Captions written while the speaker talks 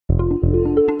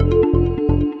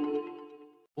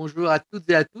Bonjour à toutes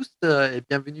et à tous et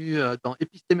bienvenue dans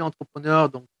Épistémie Entrepreneur,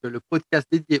 donc le podcast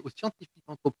dédié aux scientifiques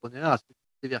entrepreneurs, à ceux qui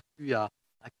s'évertuent à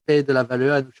créer de la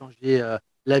valeur, à nous changer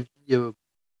la vie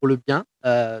pour le bien.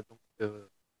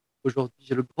 Aujourd'hui,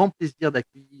 j'ai le grand plaisir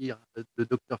d'accueillir le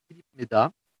docteur Philippe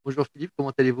Méda. Bonjour Philippe,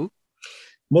 comment allez-vous?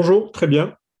 Bonjour, très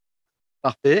bien.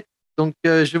 Parfait.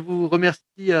 Je vous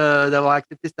remercie d'avoir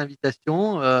accepté cette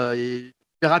invitation et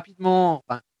je vais rapidement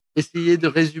essayer de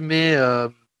résumer.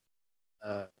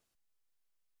 Euh,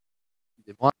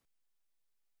 Excusez-moi.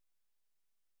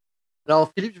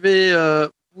 Alors, Philippe, je vais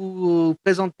vous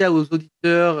présenter aux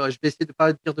auditeurs. Je vais essayer de ne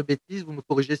pas dire de bêtises. Vous me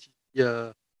corrigez si c'est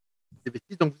des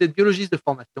bêtises. Donc, vous êtes biologiste de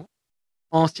formation,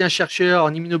 ancien chercheur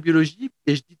en immunobiologie,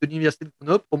 PhD de l'Université de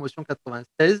Grenoble, promotion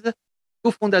 96,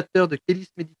 cofondateur de Kélis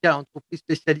Médica, entreprise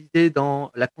spécialisée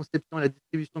dans la conception et la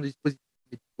distribution de dispositifs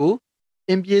médicaux,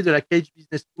 MBA de la Cage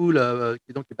Business School,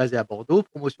 qui est basée à Bordeaux,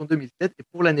 promotion 2007. Et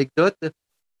pour l'anecdote,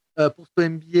 pour ce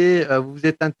MBA, vous vous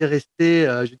êtes intéressé,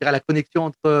 je dirais, à la connexion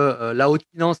entre la haute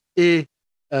finance et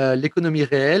l'économie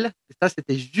réelle. Et ça,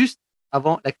 c'était juste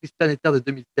avant la crise planétaire de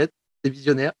 2007. C'est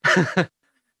visionnaire.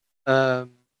 euh,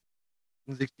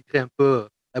 vous nous expliquerez un peu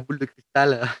la boule de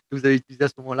cristal que vous avez utilisée à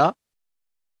ce moment-là.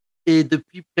 Et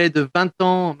depuis près de 20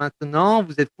 ans maintenant,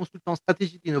 vous êtes consultant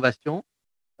stratégie d'innovation.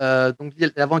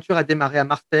 L'aventure a démarré à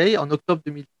Marseille en octobre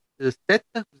 2007.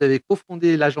 Vous avez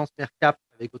cofondé l'agence Mercap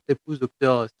avec votre épouse,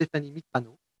 docteur Stéphanie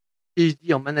Mitrano,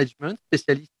 PhD en management,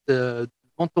 spécialiste du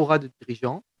mentorat de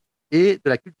dirigeants et de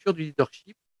la culture du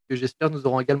leadership, que j'espère nous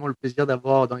aurons également le plaisir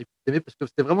d'avoir dans l'épidémie, parce que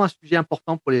c'est vraiment un sujet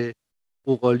important pour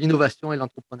l'innovation et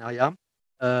l'entrepreneuriat.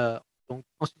 Euh,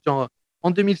 ensuite,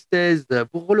 en 2016,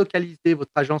 vous relocalisez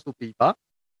votre agence aux Pays-Bas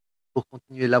pour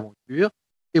continuer l'aventure.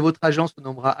 Et votre agence se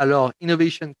nommera alors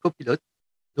Innovation Copilots.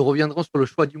 Nous reviendrons sur le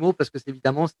choix du mot parce que c'est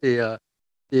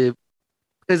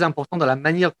très important dans la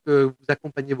manière que vous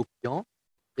accompagnez vos clients.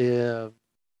 Et, euh,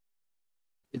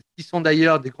 qui sont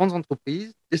d'ailleurs des grandes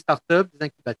entreprises, des startups, des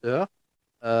incubateurs.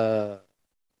 Euh,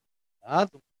 voilà,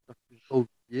 donc, je ne pas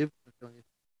oublier,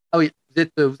 ah oui,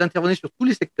 vous intervenez sur tous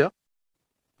les secteurs,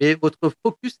 mais votre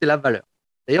focus, c'est la valeur.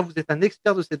 D'ailleurs, vous êtes un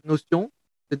expert de cette notion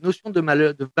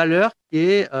de valeur qui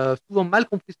est souvent mal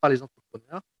comprise par les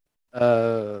entrepreneurs,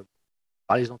 euh,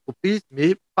 par les entreprises,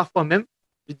 mais parfois même,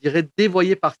 je dirais,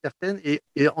 dévoyée par certaines, et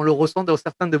on le ressent dans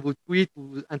certains de vos tweets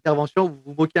ou interventions, où vous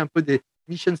vous moquez un peu des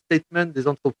mission statements des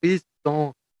entreprises qui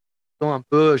sont un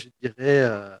peu, je dirais,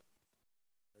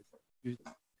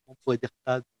 on pourrait dire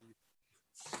ça, du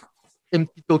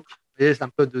empty talk. C'est un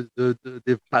peu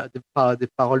des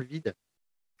paroles vides.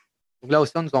 Donc là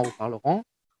aussi, nous en reparlerons.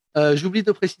 J'oublie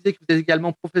de préciser que vous êtes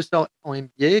également professeur en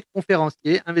MBA,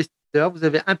 conférencier, investisseur. Vous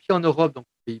avez un pied en Europe, donc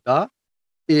aux Pays-Bas,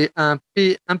 et un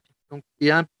pied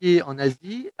en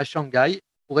Asie, à Shanghai,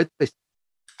 pour être précis.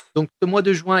 Donc, ce mois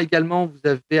de juin également, vous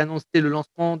avez annoncé le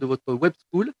lancement de votre web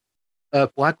school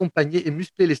pour accompagner et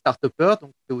muscler les start-upers.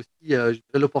 Donc, c'est aussi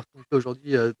l'opportunité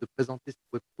aujourd'hui de présenter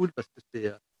cette web school parce que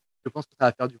je pense que ça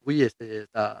va faire du bruit et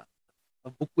ça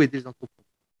va beaucoup aider les entreprises.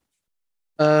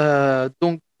 Euh,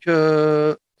 donc,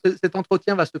 euh, Cet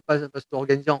entretien va se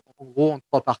organiser en gros en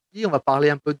trois parties. On va parler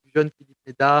un peu du jeune Philippe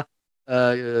Méda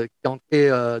qui est entré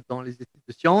dans les études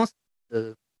de sciences,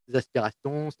 ses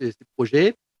aspirations, ses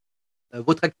projets,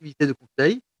 votre activité de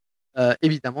conseil.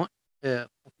 Évidemment,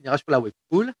 on finira sur la web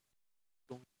school.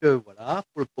 Voilà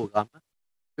pour le programme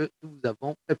que nous vous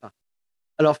avons préparé.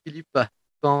 Alors Philippe,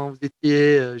 quand vous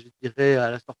étiez, je dirais, à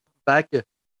la sortie du bac,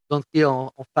 vous entriez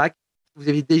en fac, vous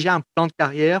aviez déjà un plan de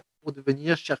carrière pour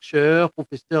devenir chercheur,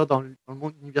 professeur dans le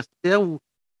monde universitaire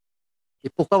et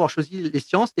pourquoi avoir choisi les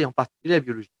sciences et en particulier la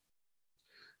biologie?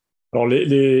 Alors,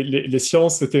 les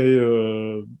sciences, c'était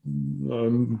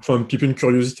un petit peu une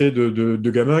curiosité de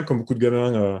gamin. Comme beaucoup de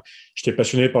gamins, j'étais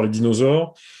passionné par les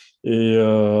dinosaures. Et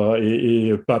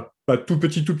pas tout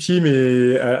petit, tout petit,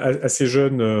 mais assez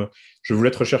jeune, je voulais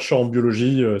être chercheur en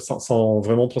biologie sans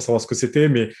vraiment trop savoir ce que c'était,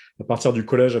 mais à partir du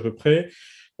collège à peu près.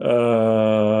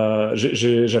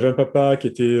 J'avais un papa qui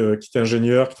était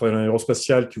ingénieur, qui travaillait dans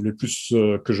l'aérospatiale, qui voulait plus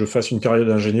que je fasse une carrière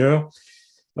d'ingénieur.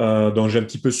 Donc j'ai un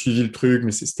petit peu suivi le truc,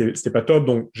 mais c'était pas top.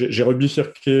 Donc j'ai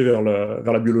rebifurqué vers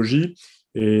la biologie.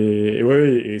 Et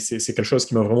ouais, et c'est quelque chose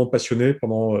qui m'a vraiment passionné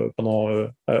pendant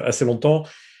assez longtemps.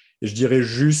 Et je dirais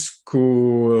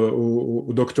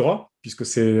au doctorat, puisque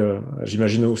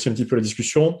j'imagine aussi un petit peu la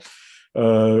discussion,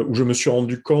 où je me suis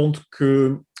rendu compte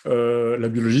que la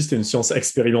biologie, c'était une science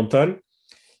expérimentale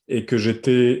et que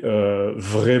j'étais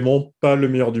vraiment pas le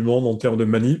meilleur du monde en termes de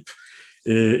manip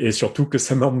et surtout que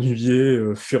ça m'ennuyait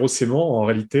férocement en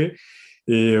réalité.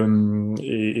 Et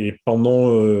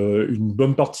pendant une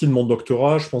bonne partie de mon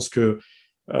doctorat, je pense que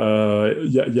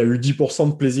y a eu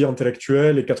 10% de plaisir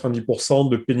intellectuel et 90%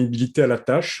 de pénibilité à la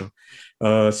tâche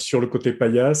sur le côté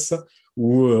paillasse,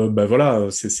 où ben voilà,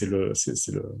 c'est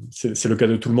le cas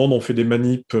de tout le monde. On fait des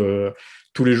manips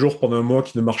tous les jours pendant un mois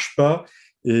qui ne marchent pas.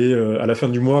 Et à la fin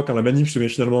du mois, quand la manip se met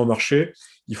finalement à marcher,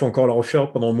 il faut encore la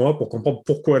refaire pendant un mois pour comprendre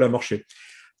pourquoi elle a marché.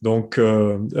 Donc,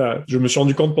 je me suis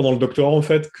rendu compte pendant le doctorat, en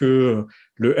fait, que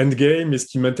le endgame, et ce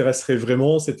qui m'intéresserait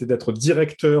vraiment, c'était d'être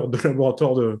directeur de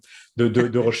laboratoire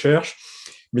de recherche.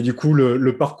 Mais du coup,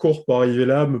 le parcours pour arriver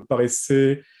là me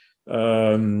paraissait,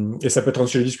 et ça peut être un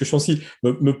sujet de discussion aussi,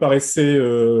 me paraissait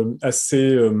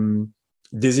assez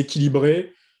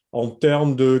déséquilibré en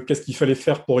termes de qu'est-ce qu'il fallait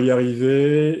faire pour y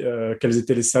arriver, quels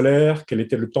étaient les salaires, quel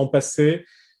était le temps passé,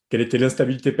 quelle était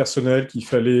l'instabilité personnelle qu'il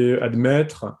fallait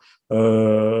admettre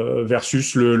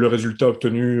versus le résultat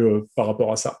obtenu par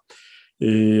rapport à ça.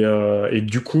 Et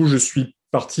du coup, je suis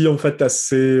parti en fait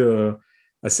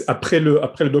après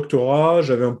le doctorat,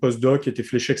 j'avais un postdoc qui était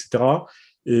fléché, etc.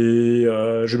 Et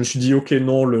je me suis dit, OK,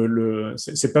 non,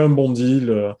 c'est pas un bon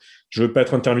deal. Je veux pas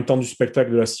être intermittent du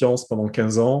spectacle de la science pendant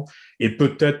 15 ans et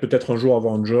peut-être un jour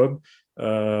avoir un job.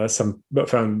 Fin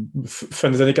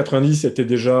des années 90, c'était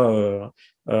déjà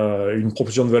une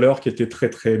proposition de valeur qui était très,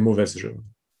 très mauvaise,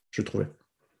 je trouvais.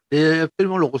 Et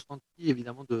absolument le ressenti,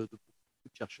 évidemment, de beaucoup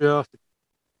de chercheurs.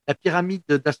 La pyramide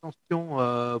d'ascension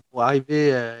pour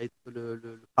arriver à être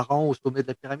le parent au sommet de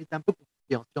la pyramide, c'est un peu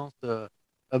compliqué en science,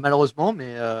 malheureusement,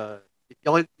 mais il y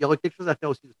aurait quelque chose à faire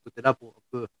aussi de ce côté-là pour un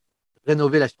peu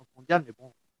rénover la science mondiale, mais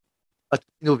bon, pas tout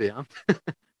innover. Hein.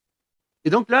 Et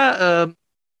donc là,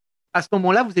 à ce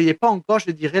moment-là, vous n'aviez pas encore,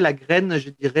 je dirais, la graine, je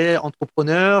dirais,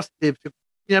 entrepreneur.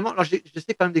 Finalement, alors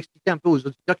j'essaie quand même d'expliquer un peu aux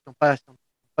auditeurs qui sont pas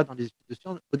dans les études de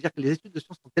sciences. Il faut dire que les études de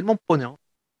sciences sont tellement prenantes,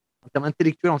 en termes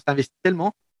intellectuels, on s'investit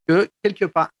tellement que quelque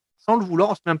part, sans le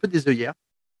vouloir, on se met un peu des œillères.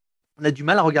 On a du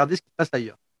mal à regarder ce qui se passe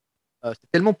ailleurs.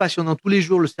 C'est tellement passionnant. Tous les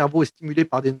jours, le cerveau est stimulé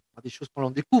par des choses qu'on en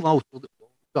découvre au fur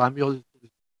et à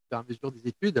mesure des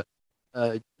études.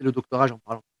 Le doctorat, j'en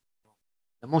parle.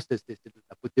 Évidemment, c'est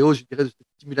l'apothéose, je dirais, de cette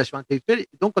stimulation intellectuelle.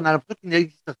 Et donc, on a l'impression qu'il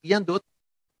n'existe rien d'autre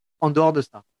en dehors de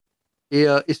ça. Et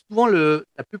souvent,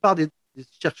 la plupart des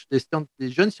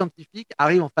jeunes scientifiques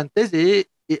arrivent en fin de thèse et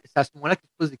c'est à ce moment-là qu'ils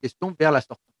se posent des questions vers la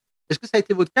sortie. Est-ce que ça a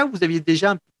été votre cas ou vous aviez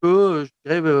déjà un petit peu, je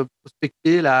dirais,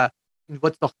 prospecté une voie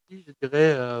de sortie, je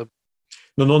dirais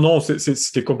Non, non, non,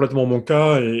 c'était complètement mon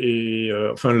cas.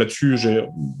 Enfin, là-dessus, j'ai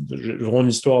vraiment une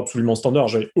histoire absolument standard.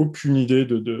 J'avais aucune idée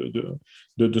de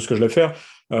ce que je vais faire.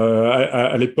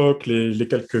 À l'époque, les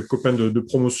quelques copains de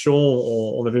promotion,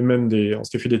 on avait même on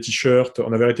s'était fait des t-shirts.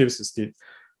 On avait arrêté parce que c'était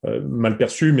mal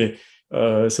perçu, mais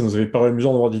ça nous avait paru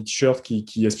amusant d'avoir des t-shirts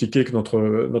qui expliquaient que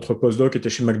notre postdoc était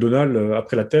chez McDonald's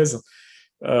après la thèse.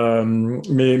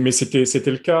 Mais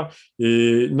c'était le cas.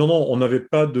 Et non, non,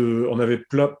 pas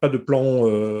de plan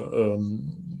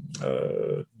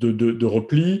de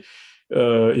repli.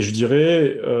 Et je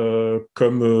dirais,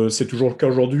 comme c'est toujours le cas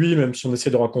aujourd'hui, même si on essaie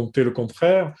de raconter le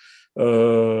contraire,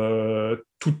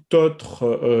 toute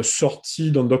autre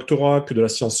sortie d'un doctorat que de la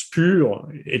science pure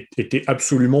était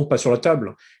absolument pas sur la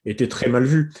table, était très mal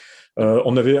vue.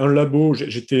 On avait un labo,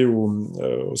 j'étais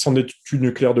au centre d'études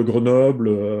nucléaires de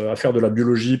Grenoble à faire de la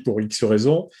biologie pour X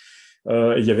raisons.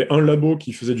 Il y avait un labo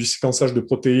qui faisait du séquençage de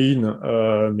protéines,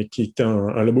 mais qui était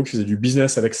un labo qui faisait du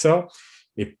business avec ça,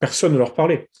 et personne ne leur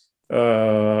parlait.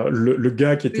 Le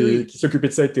gars Oui, oui. qui s'occupait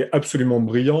de ça était absolument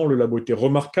brillant, le labo était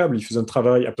remarquable, il faisait un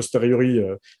travail a posteriori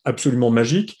absolument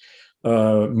magique,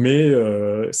 mais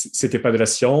c'était pas de la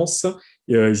science,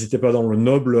 ils n'étaient pas dans le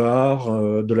noble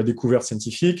art de la découverte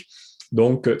scientifique,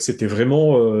 donc c'était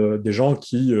vraiment des gens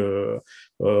qui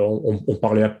on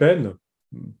parlait à peine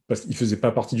parce qu'ils ne faisaient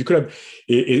pas partie du club.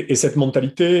 Et cette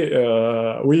mentalité,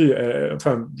 oui,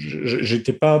 enfin,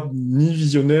 j'étais pas ni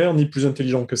visionnaire, ni plus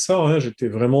intelligent que ça, hein, j'étais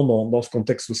vraiment dans ce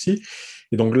contexte aussi.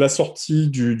 Et donc, la sortie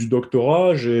du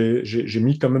doctorat, j'ai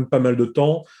mis quand même pas mal de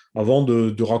temps avant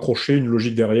de raccrocher une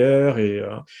logique derrière et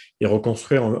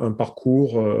reconstruire un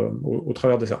parcours au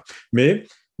travers de ça. Mais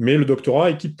le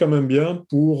doctorat équipe quand même bien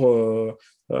pour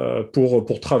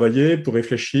travailler, pour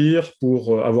réfléchir,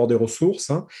 pour avoir des ressources.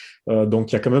 Hein.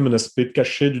 Donc, il y a quand même un aspect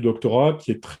caché du doctorat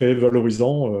qui est très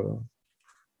valorisant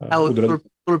Ah, au-delà de...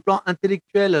 sur le plan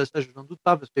intellectuel, ça, je n'en doute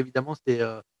pas, parce qu'évidemment, c'est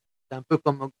un peu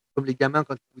comme les gamins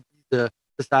quand ils vous disent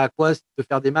ça sert à quoi si tu veux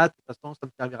faire des maths, de toute façon, ça ne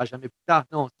me servira jamais plus tard.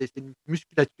 Non, c'est une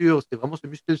musculature, c'est vraiment se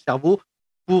muscler le cerveau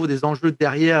pour des enjeux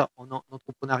derrière en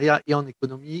entrepreneuriat et en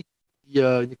économie,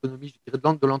 une économie, je dirais,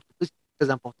 de l'entreprise qui est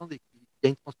très importante et qui a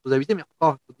une transposabilité, mais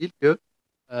encore, il faut dire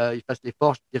qu'il fasse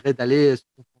l'effort, je dirais, d'aller se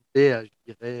confronter,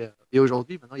 je dirais, et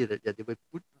aujourd'hui, maintenant, il y a des web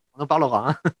schools, on en parlera,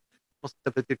 hein. Je pense que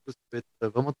ça peut être quelque chose qui peut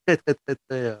être vraiment très, très, très,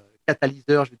 très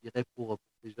catalyseur, je dirais, pour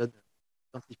ces jeunes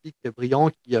scientifiques brillants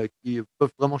qui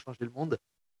peuvent vraiment changer le monde.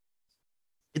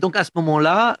 Et donc, à ce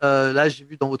moment-là, là, j'ai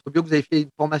vu dans votre bio que vous avez fait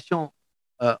une formation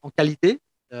en qualité.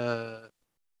 Euh,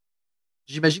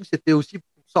 J'imagine que c'était aussi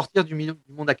pour sortir du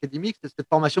monde académique. Cette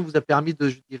formation vous a permis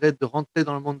je dirais, de rentrer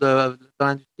dans le monde dans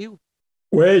l'industrie ou...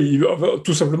 Ouais,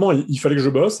 tout simplement, il fallait que je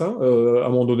bosse hein, à un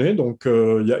moment donné. Donc,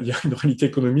 il y a une réalité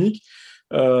économique.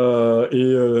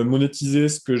 Monétiser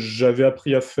ce que j'avais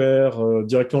appris à faire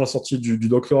directement à la sortie du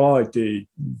doctorat était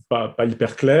pas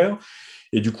hyper clair.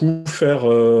 Et du coup, faire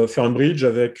un bridge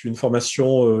avec une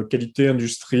formation qualité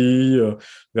industrie,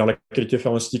 vers la qualité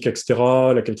pharmaceutique, etc.,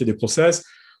 la qualité des process,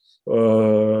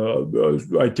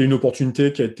 a été une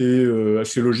opportunité qui a été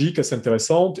assez logique, assez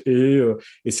intéressante. Et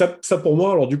ça, pour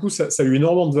moi, alors du coup, ça a eu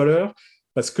énormément de valeur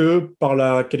parce que par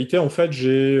la qualité, en fait,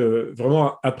 j'ai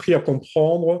vraiment appris à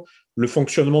comprendre le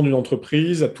fonctionnement d'une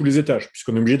entreprise à tous les étages,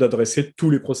 puisqu'on est obligé d'adresser tous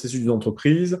les processus d'une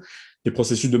entreprise, des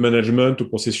processus de management aux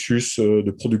processus de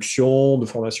production, de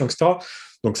formation, etc.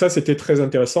 Donc ça, c'était très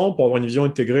intéressant pour avoir une vision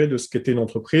intégrée de ce qu'était une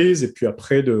entreprise et puis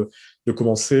après de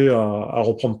commencer à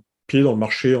reprendre pied dans le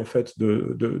marché en fait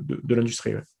de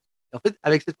l'industrie. Ouais. En fait,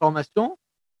 avec cette formation,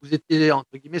 vous étiez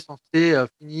entre guillemets censé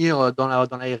finir dans la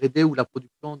R&D ou la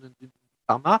production d'une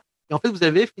pharma. Et en fait, vous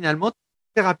avez finalement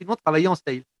très rapidement travaillé en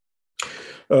sales.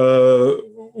 Euh,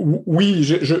 oui,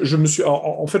 je me suis,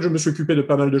 en fait, je me suis occupé de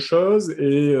pas mal de choses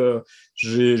et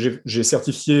j'ai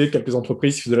certifié quelques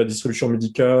entreprises qui faisaient la distribution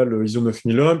médicale ISO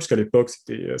 9001, puisqu'à l'époque,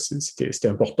 c'était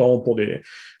important pour des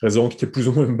raisons qui étaient plus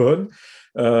ou moins bonnes.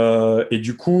 Et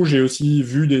du coup, j'ai aussi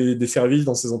vu des services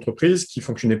dans ces entreprises qui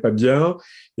fonctionnaient pas bien.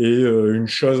 Et une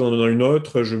chose en donnant une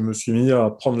autre, je me suis mis à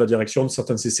prendre la direction de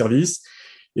certains de ces services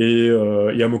et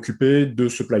à m'occuper de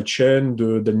supply chain,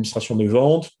 d'administration des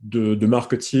ventes, de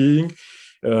marketing,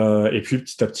 et puis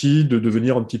petit à petit de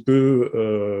devenir un petit peu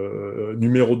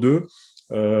numéro 2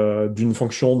 d'une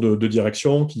fonction de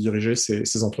direction qui dirigeait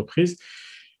ces entreprises.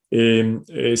 Et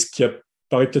ce qui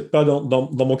apparaît peut-être pas dans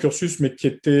mon cursus, mais qui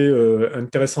était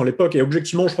intéressant à l'époque, et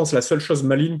objectivement, je pense, la seule chose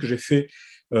maligne que j'ai fait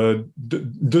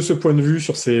de ce point de vue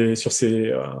sur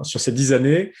ces 10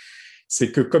 années,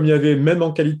 c'est que comme il y avait même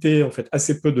en qualité en fait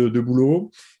assez peu de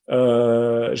boulot,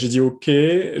 j'ai dit OK,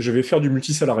 je vais faire du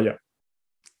multisalariat.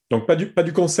 Donc pas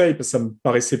du conseil parce que ça me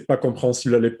paraissait pas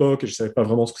compréhensible à l'époque et je savais pas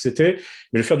vraiment ce que c'était,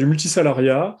 mais je vais faire du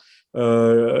multisalariat.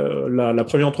 La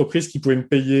première entreprise qui pouvait me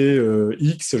payer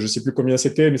X, je sais plus combien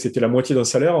c'était, mais c'était la moitié d'un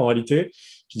salaire en réalité.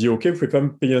 Je dis OK, vous pouvez pas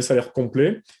me payer un salaire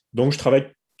complet, donc je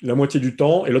travaille la moitié du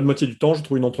temps et l'autre moitié du temps, je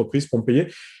trouve une entreprise pour me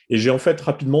payer. Et j'ai en fait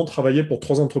rapidement travaillé pour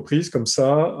 3 entreprises comme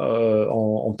ça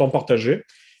en temps partagé.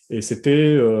 Et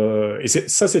c'était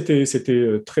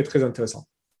très très intéressant.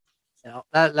 Alors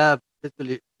là peut-être que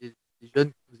les jeunes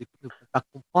qui nous écoutent ne peuvent pas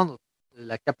comprendre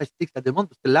la capacité que ça demande,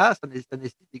 parce que là, ça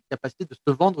nécessite des capacités de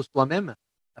se vendre soi-même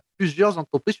à plusieurs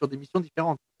entreprises sur des missions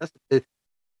différentes. Ça, c'est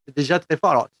déjà très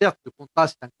fort. Alors, certes, le contrat,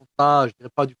 c'est un contrat, je dirais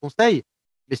pas du conseil,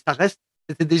 mais ça reste,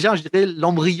 c'était déjà, je dirais,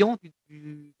 l'embryon de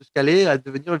ce qu'allait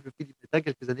devenir le Philippe Méda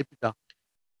quelques années plus tard.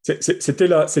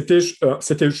 C'était,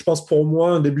 je pense, pour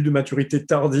moi, un début de maturité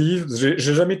tardive. J'ai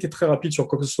jamais été très rapide sur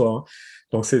quoi que ce soit. Hein.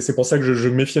 Donc, c'est pour ça que je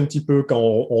me méfie un petit peu quand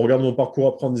on regarde mon parcours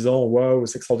après en disant waouh,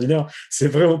 c'est extraordinaire. C'est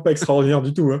vraiment pas extraordinaire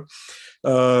du tout. Hein.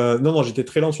 Non, j'étais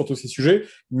très lent sur tous ces sujets.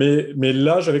 Mais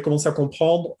là, j'avais commencé à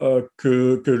comprendre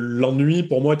que l'ennui,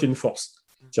 pour moi, était une force.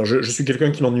 C'est-à-dire, je suis quelqu'un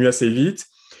qui m'ennuie assez vite.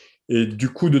 Et du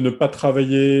coup, de ne pas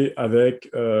travailler avec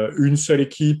une seule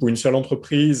équipe ou une seule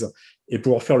entreprise et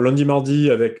pouvoir faire le lundi,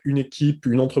 mardi avec une équipe,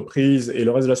 une entreprise et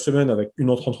le reste de la semaine avec une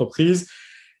autre entreprise,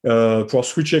 pouvoir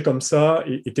switcher comme ça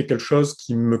était quelque chose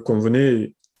qui me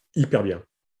convenait hyper bien.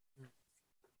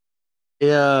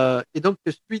 Et donc,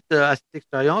 suite à cette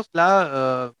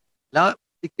expérience-là, là,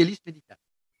 c'est Kélis Médical.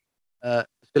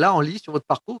 Parce que là, on lit sur votre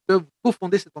parcours que vous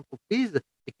cofondez cette entreprise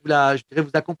et que je dirais,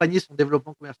 vous accompagnez son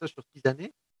développement commercial sur 6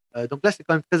 années. Donc là, c'est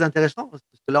quand même très intéressant parce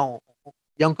que là,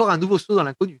 il y a encore un nouveau saut dans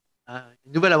l'inconnu, hein,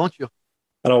 une nouvelle aventure.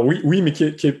 Alors oui, mais qui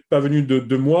est pas venu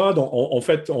de moi. En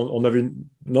fait, on avait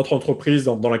une autre entreprise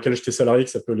dans laquelle j'étais salarié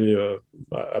qui s'appelait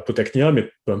Apotechnia,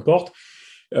 mais peu importe,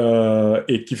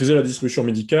 et qui faisait la distribution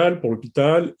médicale pour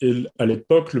l'hôpital. Et à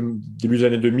l'époque, le début des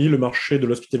années 2000, le marché de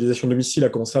l'hospitalisation domicile a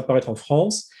commencé à apparaître en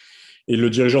France. Et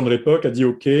le dirigeant de l'époque a dit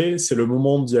OK, c'est le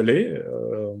moment d'y aller,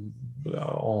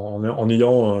 en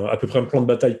ayant à peu près un plan de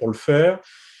bataille pour le faire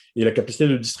et la capacité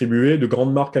de distribuer de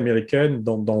grandes marques américaines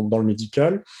dans le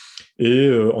médical.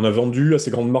 Et on a vendu à ces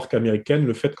grandes marques américaines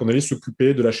le fait qu'on allait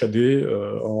s'occuper de l'HAD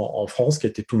en France, qui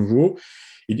était tout nouveau.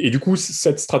 Et du coup,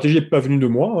 cette stratégie n'est pas venue de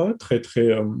moi, hein, très,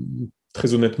 très,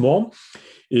 très honnêtement.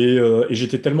 Et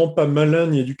j'étais tellement pas malin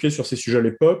ni éduqué sur ces sujets à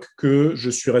l'époque que je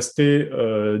suis resté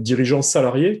co-dirigeant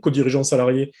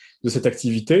salarié de cette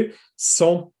activité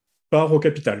sans part au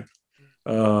capital.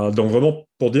 Donc vraiment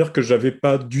pour dire que j'avais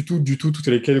pas du tout toutes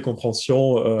les clés de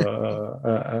compréhension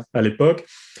à l'époque.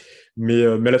 Mais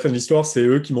à la fin de l'histoire, c'est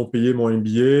eux qui m'ont payé mon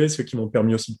MBA, c'est eux qui m'ont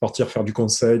permis aussi de partir faire du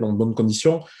conseil dans de bonnes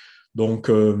conditions.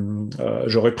 Donc,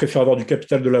 j'aurais préféré avoir du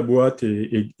capital de la boîte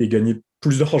et gagner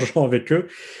plus d'argent avec eux.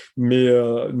 Mais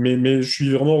je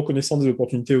suis vraiment reconnaissant des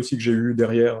opportunités aussi que j'ai eues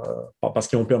derrière parce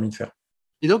qu'ils m'ont permis de faire.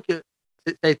 Et donc,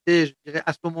 ça a été, je dirais,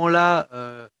 à ce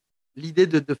moment-là, l'idée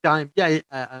de faire un MBA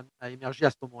a émergé à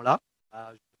ce moment-là,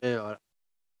 je dirais,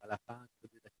 à la fin de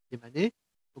la 6e année.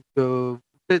 Donc,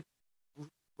 vous,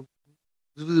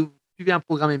 vous suivez un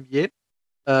programme MBA.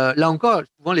 Là encore,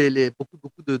 souvent,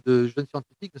 beaucoup de jeunes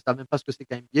scientifiques ne savent même pas ce que c'est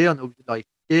qu'un MBA. On est obligé de leur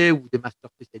expliquer, ou des masters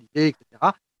spécialisés, etc.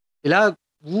 Et là,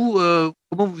 vous,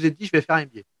 comment vous vous êtes dit, je vais faire un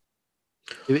MBA?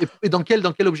 Et dans quel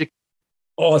objectif?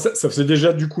 Oh, ça faisait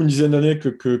déjà du coup une dizaine d'années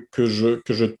que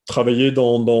je travaillais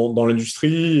dans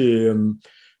l'industrie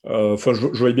enfin, je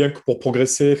voyais bien que pour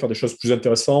progresser, faire des choses plus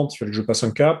intéressantes, il fallait que je passe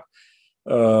un cap.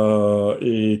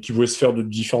 Et qui pouvait se faire de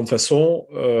différentes façons,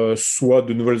 soit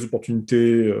de nouvelles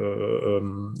opportunités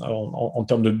en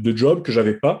termes de job que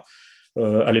j'avais pas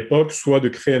à l'époque, soit de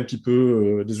créer un petit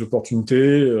peu des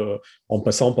opportunités en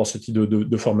passant par ce type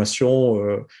de formation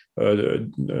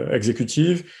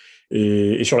exécutive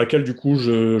et sur laquelle du coup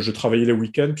je travaillais les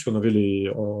week-ends puisqu'on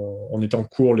avait on était en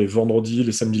cours les vendredis,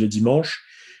 les samedis, les dimanches.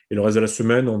 Et le reste de la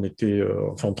semaine,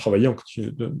 on travaillait, on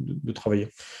continuait de travailler.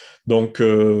 Donc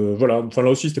voilà, enfin, là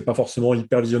aussi, c'était pas forcément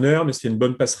hyper visionnaire, mais c'était une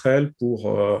bonne passerelle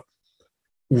pour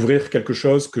ouvrir quelque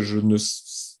chose que je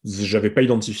n'avais pas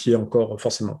identifié encore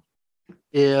forcément.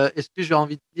 Et est-ce que j'ai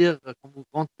envie de dire, quand vous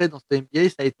rentrez dans ce MBA,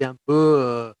 ça a été un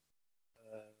peu,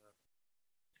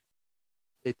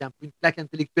 une claque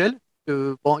intellectuelle?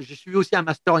 Bon, j'ai suivi aussi un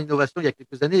master en innovation il y a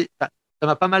quelques années. Ça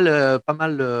m'a pas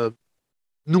mal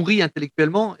nourri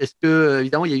intellectuellement. Est-ce que,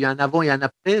 évidemment, il y a eu un avant et un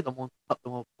après dans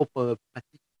mon propre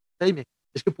pratique de conseil, mais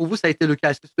est-ce que pour vous, ça a été le cas?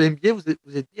 Est-ce que ce MBA,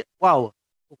 vous êtes dit, waouh,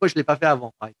 pourquoi je ne l'ai pas fait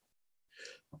avant, par exemple?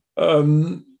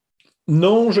 Euh,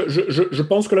 non, je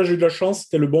pense que là, j'ai eu de la chance,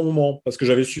 c'était le bon moment, parce que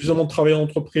j'avais suffisamment travaillé en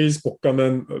entreprise pour quand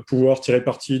même pouvoir tirer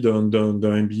parti d'un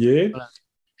MBA. Voilà.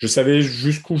 Je savais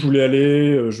jusqu'où je voulais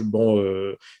aller. Je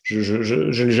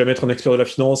n'allais jamais être un expert de la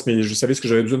finance, mais je savais ce que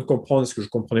j'avais besoin de comprendre et ce que je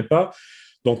ne comprenais pas.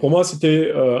 Donc pour moi,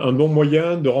 c'était un bon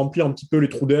moyen de remplir un petit peu les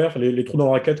trous d'air, les trous dans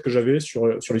la raquette que j'avais sur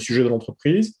les sujets de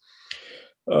l'entreprise.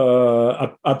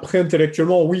 Après,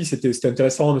 intellectuellement, oui, c'était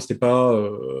intéressant, mais c'était pas,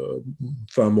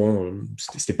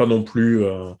 c'était pas non plus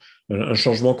un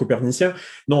changement copernicien.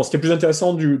 Non, c'était plus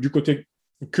intéressant du côté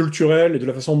culturel et de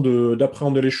la façon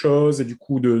d'appréhender les choses et du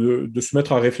coup de se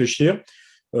mettre à réfléchir,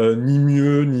 ni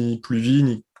mieux, ni plus vite,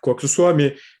 ni quoi que ce soit,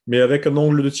 mais avec un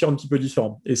angle de tir un petit peu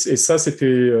différent. Et ça,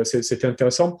 c'était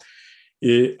intéressant.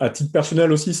 Et à titre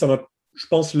personnel aussi, ça m'a, je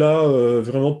pense, là,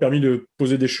 vraiment permis de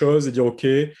poser des choses et dire, OK,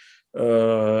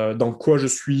 dans quoi je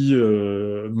suis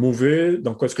mauvais,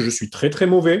 dans quoi est-ce que je suis très, très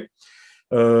mauvais,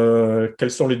 quelles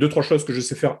sont les 2, 3 choses que je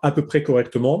sais faire à peu près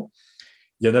correctement.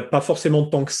 Il n'y en a pas forcément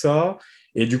tant que ça.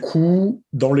 Et du coup,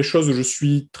 dans les choses où je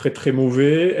suis très, très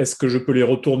mauvais, est-ce que je peux les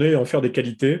retourner et en faire des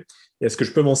qualités? Et est-ce que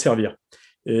je peux m'en servir?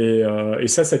 Et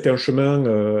ça a été un chemin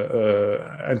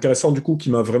intéressant du coup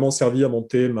qui m'a vraiment servi à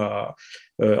monter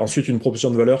ensuite une proposition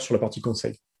de valeur sur la partie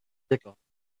conseil. D'accord.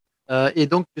 Et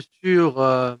donc,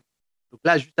 donc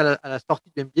là, juste à la sortie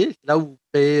du MBA, c'est là où vous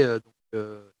créez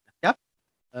Cap.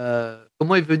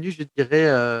 Comment est venue, je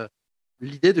dirais,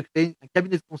 l'idée de créer un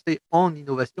cabinet de conseil en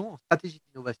innovation, en stratégie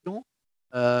d'innovation?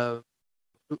 Euh,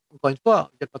 Encore une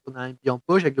fois, quand on a un MBA en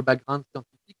poche avec le background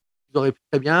scientifique, vous aurez pu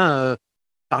très bien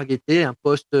targeter un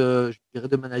poste, je dirais,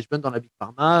 de management dans la Big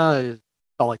Pharma. Et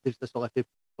ça aurait fait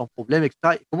sans problème,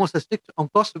 etc. Et comment ça se fait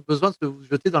encore ce besoin de se vous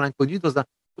jeter dans l'inconnu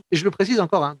Et je le précise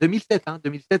encore, 2007.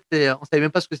 2007, on ne savait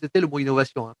même pas ce que c'était le mot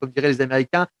innovation. Comme diraient les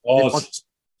Américains. Oh,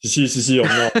 si,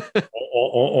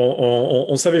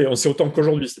 on savait, on sait autant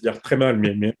qu'aujourd'hui, c'est-à-dire très mal,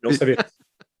 mais on savait.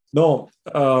 Non,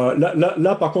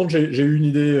 là, par contre, j'ai eu une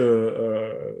idée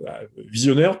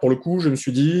visionnaire. Pour le coup, je me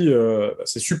suis dit,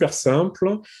 c'est super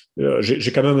simple.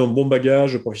 J'ai quand même un bon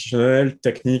bagage professionnel,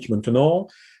 technique maintenant.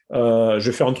 Je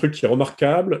vais faire un truc qui est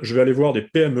remarquable. Je vais aller voir des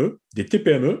PME, des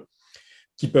TPME,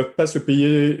 qui ne peuvent pas se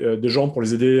payer des gens pour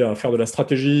les aider à faire de la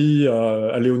stratégie,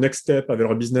 à aller au next step avec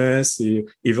leur business et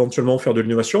éventuellement faire de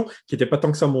l'innovation, qui n'était pas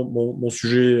tant que ça mon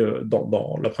sujet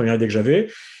dans la première idée que j'avais.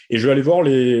 Et je vais aller voir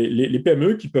les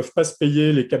PME qui ne peuvent pas se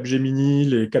payer les Capgemini,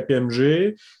 les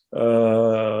KPMG,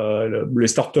 Les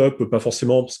startups, pas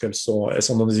forcément, parce elles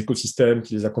sont dans des écosystèmes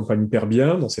qui les accompagnent hyper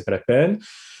bien, donc c'est pas la peine.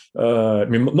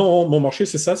 Mais non, mon marché,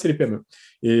 c'est ça, c'est les PME.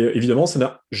 Et évidemment, ça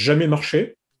n'a jamais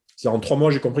marché. C'est-à-dire, en 3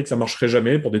 mois, j'ai compris que ça marcherait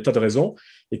jamais pour des tas de raisons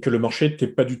et que le marché n'était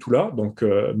pas du tout là. Donc,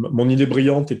 mon idée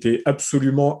brillante était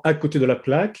absolument à côté de la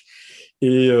plaque.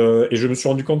 Et je me suis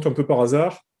rendu compte un peu par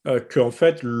hasard qu'en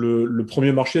fait, le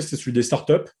premier marché, c'était celui des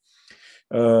startups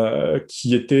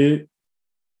qui étaient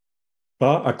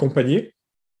pas accompagnées.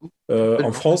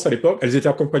 En France, à l'époque, elles étaient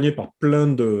accompagnées par plein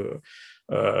de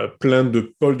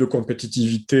pôles de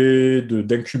compétitivité,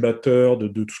 d'incubateurs,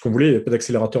 de tout ce qu'on voulait. Il n'y avait pas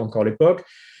d'accélérateur encore à l'époque.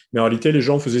 Mais en réalité, les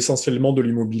gens faisaient essentiellement de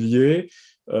l'immobilier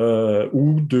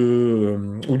ou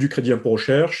du crédit impôt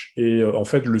recherche. Et en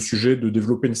fait, le sujet de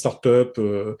développer une start-up,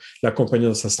 l'accompagner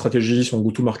dans sa stratégie, son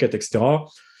go-to-market, etc.,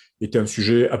 était un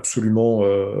sujet absolument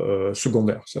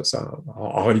secondaire.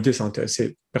 En réalité, ça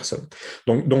n'intéressait personne.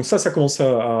 Donc ça commençait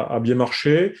à bien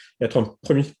marcher, être un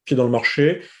premier pied dans le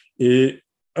marché. Et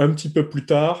un petit peu plus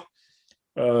tard,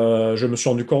 je me suis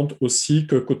rendu compte aussi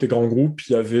que côté grand groupe,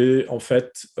 il y avait en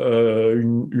fait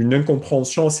une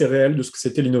incompréhension assez réelle de ce que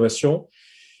c'était l'innovation.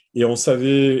 Et on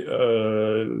savait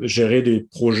gérer des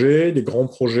projets, des grands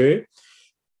projets,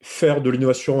 faire de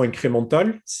l'innovation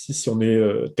incrémentale, si on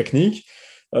est technique.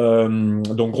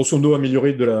 Donc, grosso modo,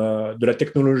 améliorer de la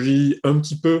technologie un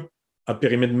petit peu à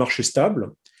périmètre de marché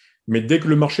stable. Mais dès que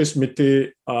le marché se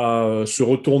mettait à se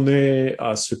retourner,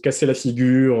 à se casser la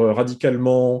figure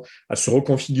radicalement, à se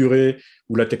reconfigurer,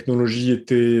 où la technologie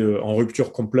était en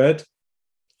rupture complète,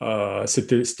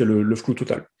 c'était le flou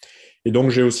total. Et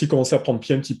donc, j'ai aussi commencé à prendre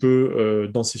pied un petit peu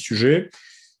dans ces sujets,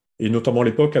 et notamment à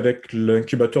l'époque avec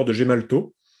l'incubateur de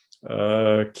Gemalto,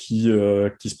 qui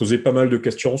se posait pas mal de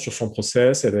questions sur son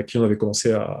process et avec qui on avait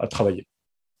commencé à travailler.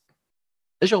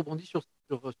 Là, j'ai rebondi sur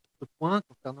ce point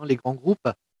concernant les grands groupes.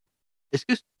 Est-ce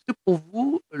que pour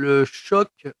vous, le choc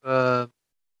euh,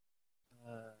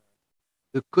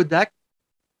 de Kodak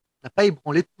n'a pas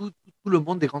ébranlé tout le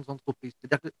monde des grandes entreprises?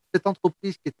 C'est-à-dire que cette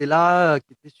entreprise qui était là,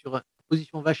 qui était sur une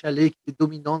position vache à lait, qui était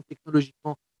dominante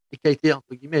technologiquement et qui a été,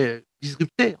 entre guillemets,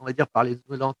 disruptée, on va dire, par les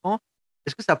nouveaux entrants,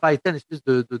 est-ce que ça n'a pas été une espèce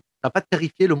ça n'a pas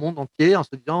terrifié le monde entier en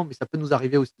se disant, mais ça peut nous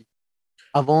arriver aussi?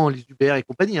 Avant les Uber et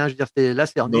compagnie, hein, je veux dire, là,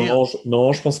 c'est on est.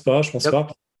 Non, je pense pas, je pense Il pas.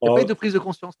 n'y a pas eu de prise de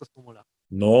conscience à ce moment-là.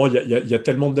 Non, il y a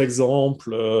tellement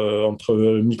d'exemples entre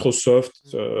Microsoft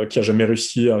qui a jamais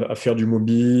réussi à faire du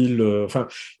mobile. Enfin,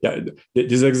 il y a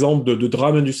des exemples de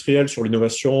drames industriels sur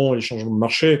l'innovation et les changements de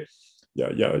marché. Il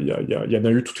y en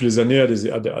a eu toutes les années à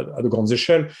de grandes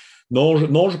échelles. Non,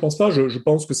 je pense pas. Je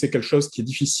pense que c'est quelque chose qui est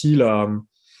difficile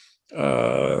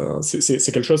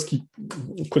c'est quelque chose qui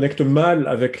connecte mal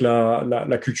avec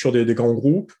la culture des grands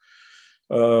groupes.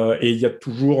 Et il y a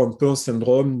toujours un peu un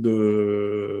syndrome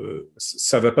de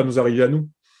ça va pas nous arriver à nous.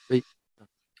 Oui.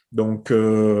 Donc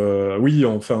oui,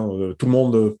 enfin, tout le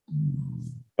monde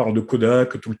parle de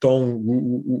Kodak tout le temps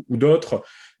ou d'autres,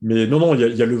 mais non,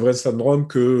 il y a le vrai syndrome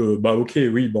que bah ok,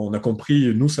 oui, bon, on a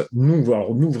compris,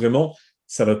 nous vraiment,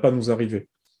 ça va pas nous arriver.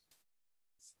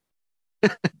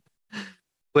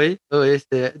 Oui, oui,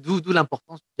 c'est d'où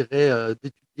l'importance, je dirais,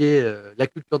 d'étudier la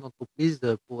culture d'entreprise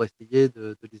pour essayer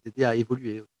de les aider à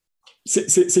évoluer.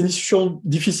 C'est une discussion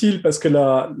difficile parce que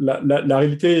la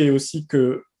réalité est aussi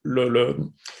que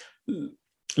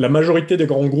la majorité des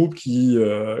grands groupes qui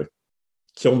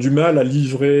ont du mal à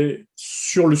livrer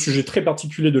sur le sujet très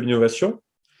particulier de l'innovation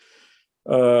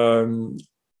euh,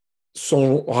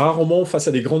 sont rarement face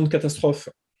à des grandes catastrophes.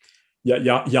 Il y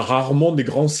a rarement des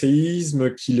grands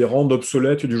séismes qui les rendent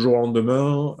obsolètes du jour au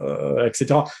lendemain,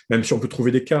 etc. Même si on peut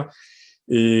trouver des cas.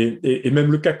 Et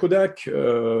même le cas Kodak,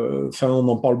 on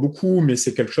en parle beaucoup, mais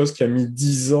c'est quelque chose qui a mis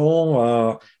 10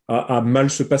 ans à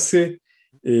mal se passer.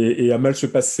 Et à mal se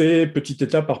passer petite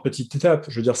étape par petite étape.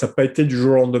 Je veux dire, ça n'a pas été du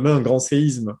jour au lendemain un grand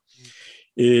séisme.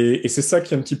 Et c'est ça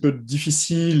qui est un petit peu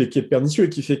difficile et qui est pernicieux et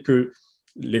qui fait que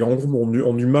les grands groupes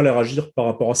ont du mal à réagir par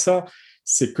rapport à ça.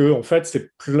 C'est que, en fait,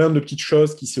 c'est plein de petites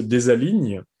choses qui se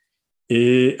désalignent.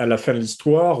 Et à la fin de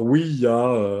l'histoire, oui, il y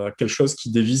a quelque chose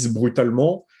qui dévisse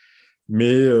brutalement,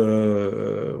 mais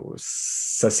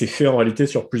ça s'est fait en réalité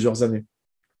sur plusieurs années.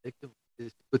 Exactement. C'est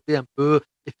ce côté un peu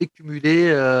effet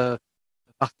cumulé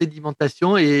par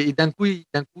sédimentation et d'un coup,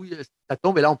 ça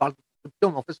tombe. Et là, on parle de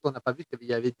construction, mais en fait, ce qu'on n'a pas vu, c'est qu'il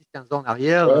y avait 10-15 ans en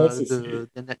arrière, Ouais, il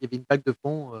y avait une vague de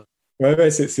fonds.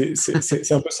 ouais,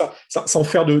 c'est un peu ça. Sans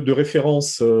faire de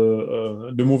référence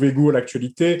de mauvais goût à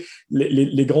l'actualité,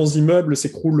 les grands immeubles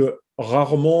s'écroulent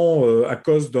rarement à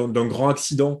cause d'un grand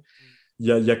accident. Il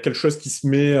y a quelque chose qui se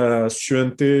met à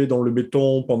suinter dans le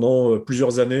béton pendant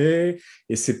plusieurs années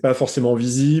et c'est pas forcément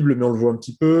visible, mais on le voit un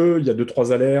petit peu. Il y a deux,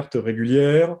 trois alertes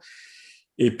régulières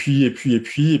Et puis,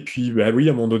 bah oui,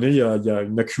 à un moment donné, il y a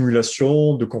une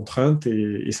accumulation de contraintes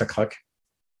et ça craque.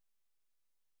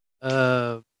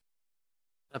 Euh,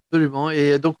 Absolument.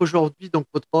 Et donc aujourd'hui, donc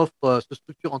votre offre se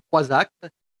structure en trois actes.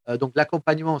 Donc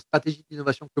l'accompagnement en stratégie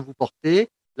d'innovation que vous portez,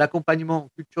 l'accompagnement en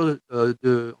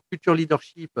culture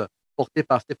leadership porté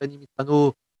par Stéphanie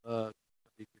Mitrano, que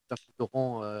nous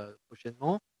aurons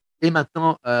prochainement, et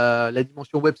maintenant la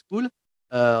dimension web school.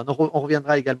 On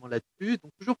reviendra également là-dessus.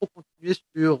 Donc toujours pour continuer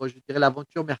sur, je dirais,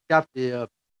 l'aventure Mercapt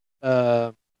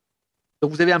euh,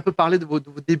 donc, vous avez un peu parlé de vos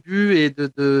débuts et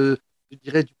je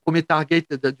dirais, du premier target,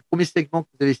 du premier segment que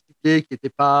vous avez ciblé qui n'était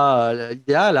pas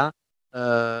l'idéal, hein.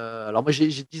 Alors, moi, j'ai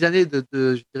 10 années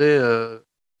je dirais,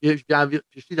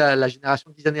 je suis la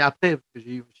génération 10 années après, parce que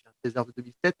j'ai un César de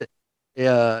 2007. Et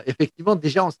effectivement,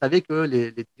 déjà, on savait que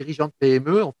les dirigeants de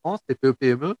PME en France, les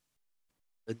PE-PME,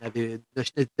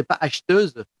 n'étaient pas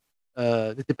acheteuses,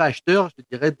 n'étaient pas acheteurs, je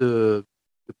dirais, de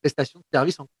prestations de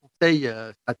services en conseil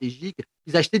stratégique.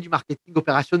 Ils achetaient du marketing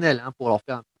opérationnel, hein, pour leur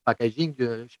faire un packaging, je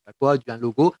ne sais pas quoi, un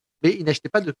logo, mais ils n'achetaient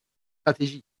pas de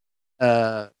stratégie.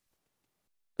 Euh,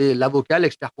 et l'avocat,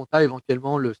 l'expert comptable,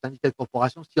 éventuellement le syndicat de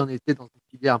corporation, si on était dans une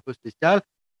filière un peu spéciale,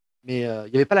 mais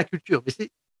il n'y avait pas la culture. Mais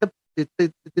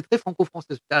c'était très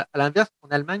franco-français. À l'inverse, en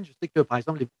Allemagne, je sais que par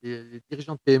exemple, les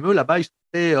dirigeants de PME, là-bas, ils sont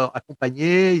très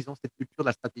accompagnés, ils ont cette culture de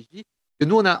la stratégie que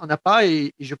nous, on n'a pas,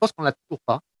 et je pense qu'on l'a toujours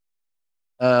pas.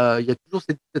 Il y a toujours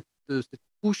cette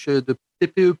couche de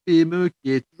TPE, PME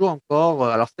qui est toujours encore,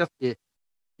 alors certes, qui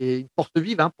est une force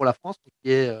vive, hein, pour la France, mais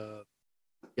qui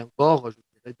est encore, je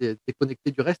dirais, déconnectée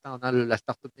du reste, hein. On a la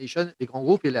Startup Nation, les grands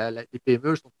groupes, et les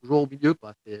PME sont toujours au milieu,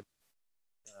 quoi. C'est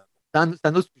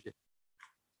un autre sujet.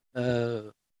 Euh,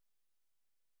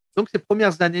 donc, ces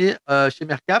premières années chez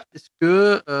Mercapt, est-ce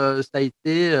que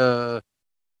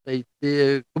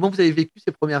comment vous avez vécu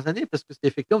ces premières années? Parce que c'était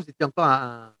effectivement, vous étiez encore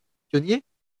un pionnier.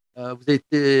 Vous avez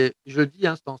été, je le dis,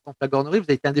 hein, sans flagornerie, vous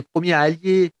avez été un des premiers à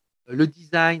allier le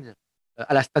design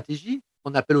à la stratégie,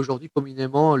 qu'on appelle aujourd'hui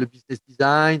communément le business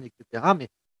design, etc. Mais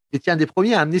vous étiez un des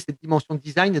premiers à amener cette dimension de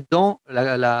design dans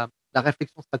la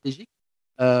réflexion stratégique.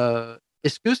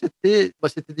 Est-ce que c'était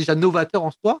déjà novateur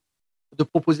en soi de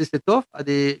proposer cette offre je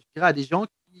dirais, à des gens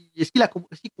est-ce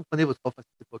qu'ils comprenaient votre offre à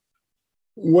cette époque?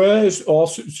 Ouais, je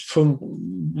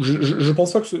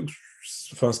pense pas que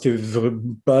enfin, c'était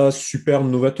pas super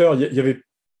novateur. Il y avait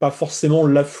pas forcément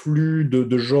l'afflux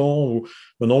de gens où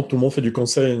maintenant tout le monde fait du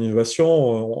conseil en innovation,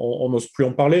 on n'ose plus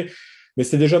en parler. Mais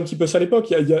c'était déjà un petit peu ça à l'époque.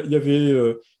 Il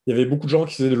y avait beaucoup de gens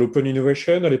qui faisaient de l'open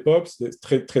innovation à l'époque, c'était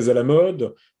très, très à la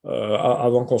mode,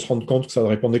 avant qu'on se rende compte que ça ne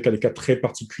répondait qu'à des cas très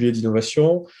particuliers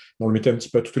d'innovation. On le mettait un petit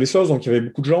peu à toutes les sauces, donc il y avait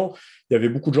beaucoup de gens. Il y avait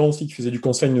beaucoup de gens aussi qui faisaient du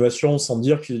conseil innovation sans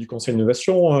dire qu'ils faisaient du conseil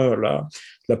innovation, hein.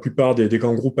 La plupart des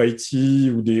grands groupes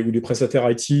IT ou des prestataires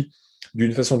IT,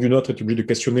 d'une façon ou d'une autre, étaient obligés de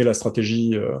questionner la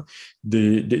stratégie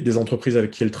des entreprises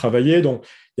avec qui elles travaillaient. Donc,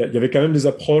 il y avait quand même des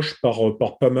approches par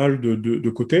pas mal de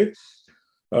côtés.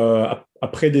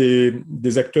 Après,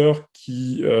 des acteurs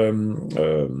qui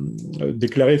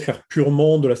déclaraient faire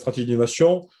purement de la stratégie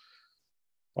d'innovation,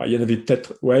 ouais, il y en avait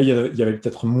peut-être, ouais, il y avait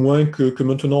peut-être moins que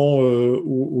maintenant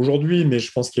aujourd'hui, mais je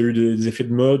pense qu'il y a eu des effets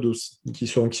de mode aussi, qui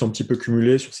sont un petit peu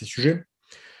cumulés sur ces sujets,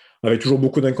 avec toujours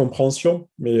beaucoup d'incompréhension.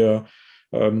 Mais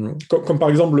comme par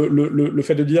exemple le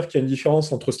fait de dire qu'il y a une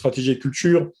différence entre stratégie et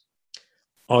culture,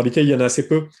 en réalité, il y en a assez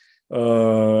peu.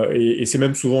 Et c'est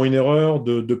même souvent une erreur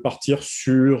de partir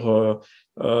sur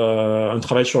un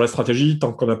travail sur la stratégie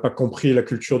tant qu'on n'a pas compris la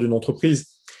culture d'une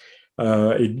entreprise.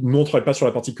 Et nous, on ne travaille pas sur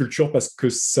la partie culture parce que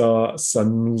ça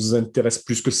nous intéresse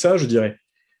plus que ça, je dirais.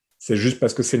 C'est juste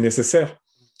parce que c'est nécessaire.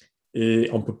 Et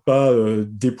on ne peut pas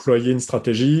déployer une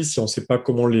stratégie si on ne sait pas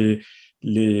comment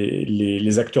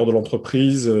les acteurs de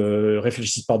l'entreprise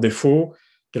réfléchissent par défaut,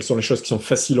 quelles sont les choses qui sont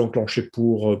faciles à enclencher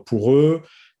pour eux,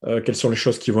 quelles sont les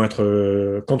choses qui vont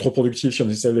être contre-productives si on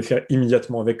essaie de les faire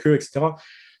immédiatement avec eux, etc.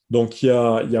 Donc, il y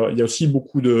a aussi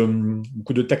beaucoup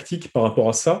de tactiques par rapport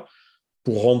à ça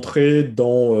pour rentrer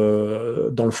dans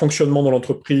le fonctionnement de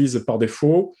l'entreprise par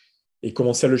défaut et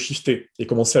commencer à le shifter et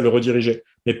commencer à le rediriger.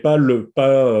 Mais pas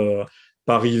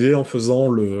arriver en faisant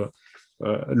le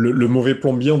mauvais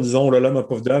plombier en disant oh là là, ma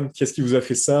pauvre dame, qu'est-ce qui vous a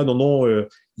fait ça? Non, non,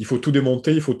 il faut tout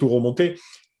démonter, il faut tout remonter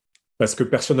parce que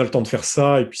personne n'a le temps de faire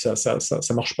ça et puis ça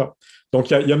marche pas. Donc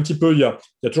il y a un petit peu, il y a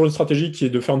toujours une stratégie qui est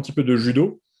de faire un petit peu de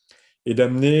judo et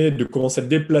de commencer à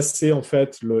déplacer en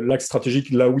fait l'axe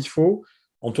stratégique là où il faut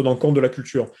en tenant compte de la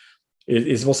culture.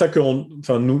 Et c'est pour ça que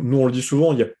enfin, nous, on le dit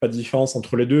souvent, il n'y a pas de différence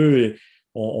entre les deux et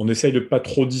on essaye de ne pas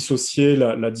trop dissocier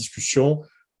la discussion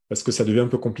parce que ça devient un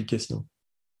peu compliqué sinon.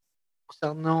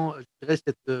 Concernant, je dirais,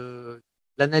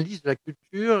 l'analyse de la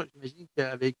culture, j'imagine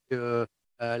qu'avec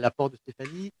l'apport de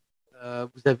Stéphanie,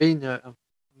 vous avez une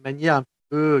manière un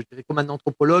peu, je dirais, comme un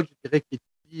anthropologue, je dirais, qui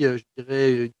étudie, je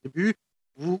dirais, une tribu.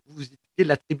 Vous étudiez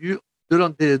la tribu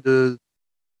de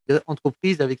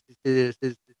l'entreprise avec ses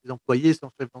employés, son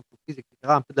chef d'entreprise, etc.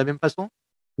 Un peu de la même façon?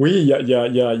 Oui, il y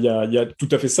a tout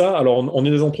à fait ça. Alors, on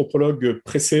est des anthropologues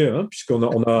pressés, hein,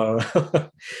 puisqu'on a,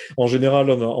 en général,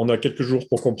 on a quelques jours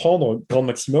pour comprendre, grand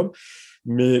maximum.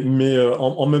 Mais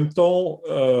en même temps,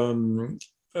 euh,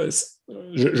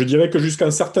 je dirais que jusqu'à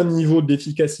un certain niveau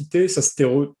d'efficacité, ça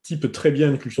stéréotype très bien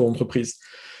une culture d'entreprise.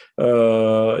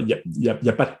 Il y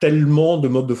a pas tellement de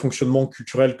modes de fonctionnement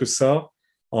culturel que ça,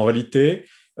 en réalité.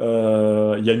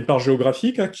 Il y a une part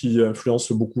géographique, hein, qui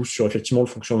influence beaucoup sur effectivement le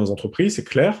fonctionnement des entreprises, c'est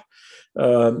clair.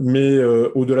 Mais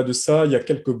au-delà de ça, il y a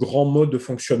quelques grands modes de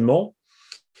fonctionnement.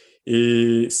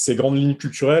 Et ces grandes lignes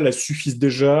culturelles, elles suffisent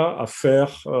déjà à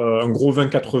faire un gros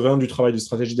 20-80 du travail de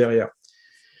stratégie derrière.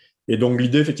 Et donc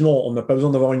l'idée, effectivement, on n'a pas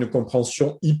besoin d'avoir une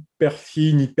compréhension hyper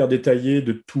fine, hyper détaillée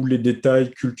de tous les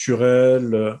détails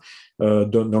culturels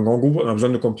d'un grand groupe. On a besoin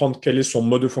de comprendre quel est son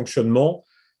mode de fonctionnement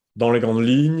dans les grandes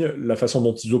lignes, la façon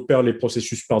dont ils opèrent les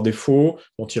processus par défaut,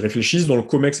 dont ils réfléchissent, dont le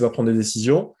COMEX va prendre des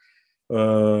décisions,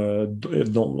 comment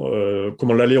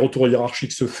l'aller-retour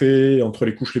hiérarchique se fait entre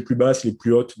les couches les plus basses et les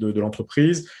plus hautes de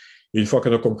l'entreprise. Et une fois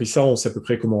qu'on a compris ça, on sait à peu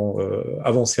près comment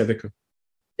avancer avec eux.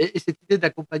 Et cette idée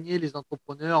d'accompagner les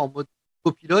entrepreneurs en mode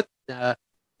copilote, ça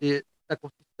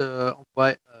consiste en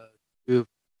quoi tu peux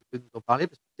nous en parler?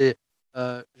 Parce que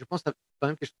je pense, que c'est quand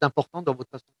même quelque chose d'important dans votre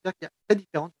façon de faire, qui est très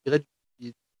différente, je dirais,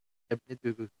 du cabinet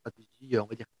de stratégie, on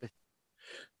va dire, classique.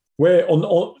 Ouais,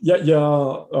 alors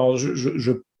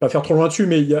je vais pas faire trop loin dessus,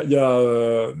 mais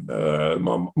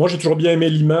moi j'ai toujours bien aimé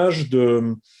l'image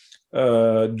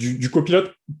du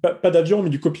copilote, pas d'avion, mais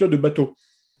du copilote de bateau.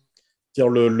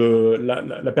 C'est-à-dire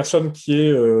la personne qui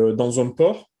est dans un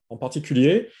port en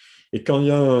particulier, et quand il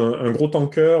y a un gros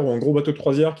tanker ou un gros bateau de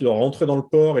croisière qui doit rentrer dans le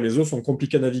port et les eaux sont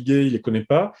compliquées à naviguer, il ne les connaît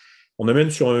pas, on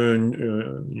amène sur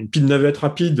une petite navette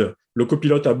rapide le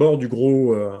copilote à bord du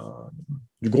gros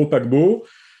paquebot.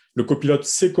 Le copilote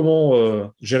sait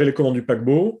comment gérer les commandes du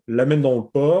paquebot, l'amène dans le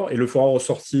port et le fera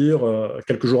ressortir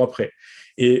quelques jours après.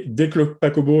 Et dès que le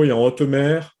paquebot est en haute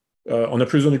mer, on n'a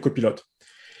plus besoin du copilote.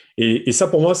 Et ça,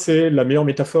 pour moi, c'est la meilleure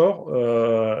métaphore.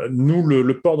 Nous,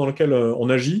 le port dans lequel on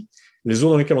agit, les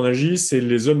zones dans lesquelles on agit, c'est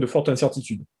les zones de forte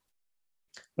incertitude.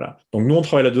 Voilà. Donc nous, on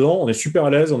travaille là-dedans, on est super à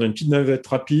l'aise, on a une petite navette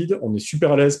rapide, on est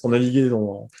super à l'aise pour naviguer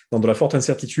dans de la forte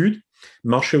incertitude,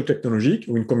 marché ou technologique,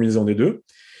 ou une combinaison des deux.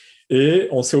 Et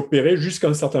on s'est opéré jusqu'à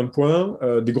un certain point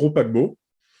des gros paquebots.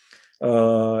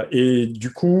 Et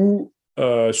du coup,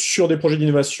 sur des projets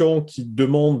d'innovation qui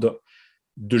demandent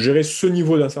de gérer ce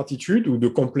niveau d'incertitude ou de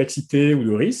complexité ou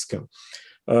de risque,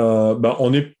 on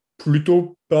n'est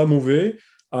plutôt pas mauvais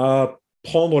à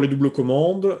prendre les doubles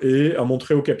commandes et à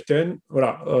montrer au capitaine,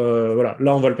 voilà,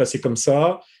 là on va le passer comme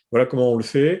ça, voilà comment on le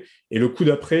fait. Et le coup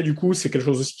d'après, du coup, c'est quelque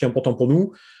chose aussi qui est important pour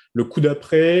nous. Le coup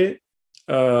d'après,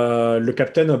 le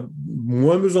capitaine a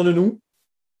moins besoin de nous,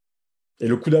 et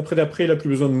le coup d'après, il a plus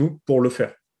besoin de nous pour le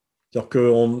faire. C'est-à-dire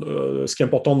que ce qui est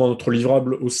important dans notre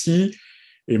livrable aussi,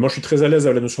 et moi je suis très à l'aise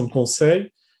avec la notion de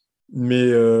conseil, mais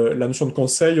la notion de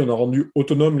conseil, on a rendu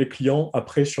autonome les clients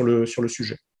après sur le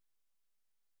sujet.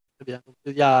 Très bien. Donc,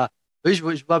 oui, je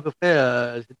vois à peu près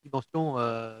cette dimension.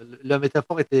 La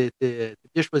métaphore était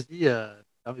bien choisie. Ça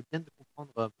permet bien de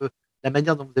comprendre un peu la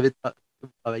manière dont que vous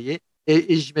travaillez.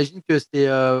 Et j'imagine que c'est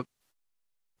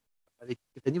avec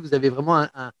Stéphanie, vous avez vraiment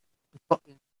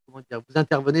comment dire, vous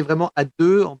intervenez vraiment à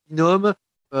deux en binôme,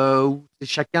 où c'est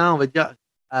chacun, on va dire,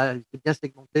 c'est bien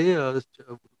segmenté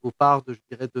sur vos parts je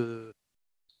dirais, de.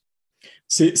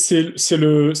 C'est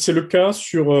le cas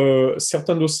sur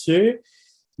certains dossiers,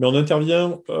 mais on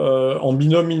intervient en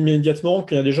binôme immédiatement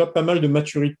quand il y a déjà pas mal de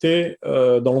maturité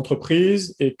dans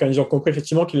l'entreprise et quand ils ont compris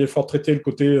effectivement qu'il est fort traiter le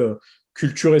côté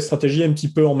culture et stratégie un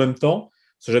petit peu en même temps.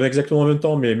 C'est jamais exactement en même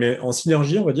temps, mais en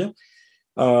synergie, on va dire.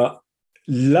 Euh,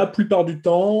 la plupart du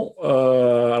temps,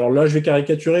 alors là je vais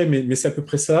caricaturer, mais c'est à peu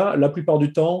près ça. La plupart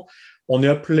du temps, on est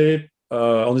appelé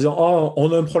en disant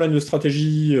on a un problème de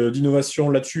stratégie d'innovation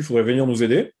là-dessus, il faudrait venir nous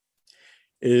aider.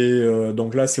 Et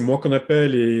donc là, c'est moi qu'on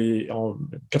appelle et en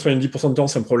 90% du temps,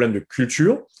 c'est un problème de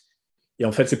culture. Et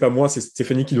en fait, c'est pas moi, c'est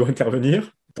Stéphanie qui doit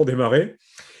intervenir pour démarrer.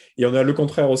 Et on a le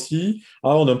contraire aussi.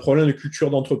 On a un problème de culture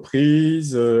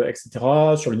d'entreprise, etc.,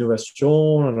 sur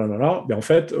l'innovation, là. Mais en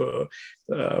fait,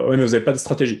 ouais, mais vous n'avez pas de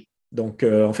stratégie. Donc,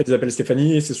 en fait, ils appellent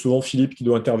Stéphanie et c'est souvent Philippe qui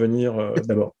doit intervenir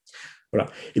d'abord. Voilà.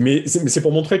 Mais c'est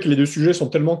pour montrer que les deux sujets sont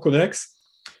tellement connexes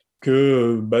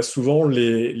que souvent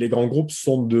les grands groupes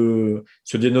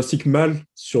se diagnostiquent mal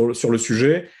sur le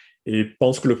sujet et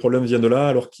pensent que le problème vient de là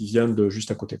alors qu'il vient de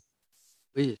juste à côté.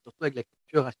 Oui, et surtout avec la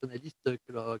culture rationaliste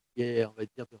qui est, on va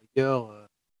dire, de rigueur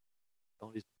dans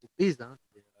les entreprises. Hein.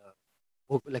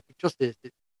 La culture, ça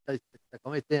a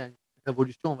quand même été une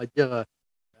révolution, on va dire,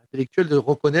 intellectuelle de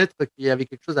reconnaître qu'il y avait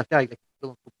quelque chose à faire avec la culture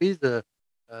d'entreprise.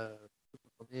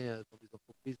 Quand on est dans des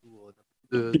entreprises où on a beaucoup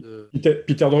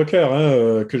Peter Drucker,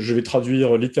 hein, que je vais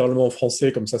traduire littéralement en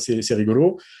français, comme ça c'est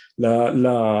rigolo.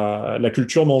 La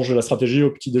culture mange la stratégie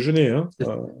au petit déjeuner. Hein.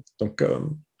 Donc,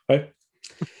 ouais.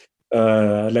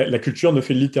 La culture ne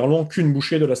fait littéralement qu'une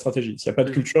bouchée de la stratégie. S'il n'y a pas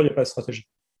de culture, il n'y a pas de stratégie.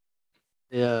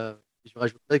 Et je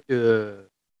rajouterais que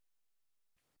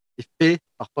les faits,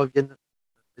 parfois, viennent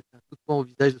mettre un coup de poing au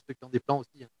visage de ceux qui ont des plans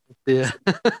aussi. Hein.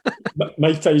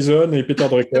 Mike Tyson et Peter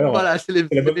Drucker, Voilà, c'est c'est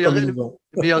la bonne les combinaison.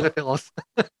 meilleures références.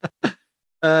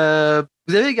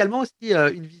 Vous avez également aussi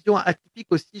une vision atypique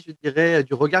aussi, je dirais,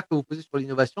 du regard que vous posez sur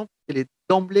l'innovation, puisqu'elle est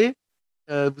d'emblée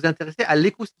vous intéresser à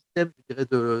l'écosystème, je dirais,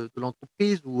 de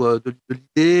l'entreprise ou de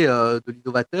l'idée, de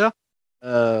l'innovateur.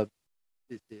 Euh,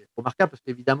 c'est remarquable parce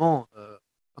qu'évidemment,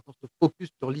 quand on se focus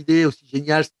sur l'idée, aussi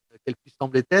géniale qu'elle puisse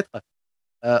sembler être,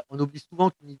 on oublie souvent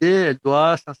qu'une idée, elle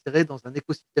doit s'insérer dans un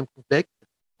écosystème complexe,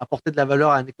 apporter de la valeur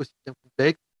à un écosystème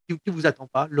complexe qui ne vous attend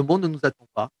pas. Le monde ne nous attend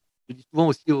pas. Je dis souvent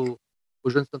aussi aux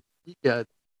jeunes scientifiques,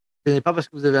 ce n'est pas parce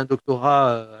que vous avez un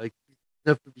doctorat avec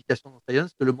 9 publications dans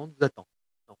Science que le monde vous attend.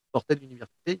 Donc, vous sortez de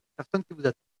l'université, il n'y a personne qui vous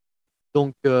attend.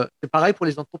 Donc, c'est pareil pour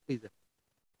les entreprises.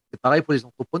 C'est pareil pour les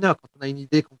entrepreneurs. Quand on a une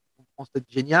idée qu'on pense être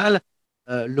géniale,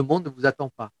 le monde ne vous attend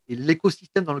pas. Et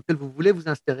l'écosystème dans lequel vous voulez vous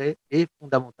insérer est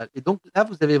fondamental. Et donc là,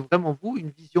 vous avez vraiment, vous, une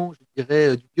vision, je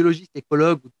dirais, du biologiste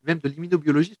écologue ou même de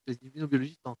l'immunobiologiste. Les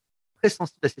immunobiologistes sont très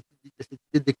sensibles à cette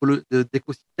idée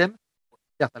d'écosystème,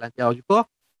 certes à l'intérieur du corps.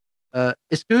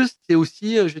 Est-ce que c'est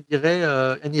aussi, je dirais,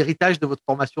 un héritage de votre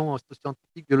formation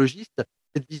scientifique biologiste,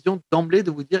 cette vision d'emblée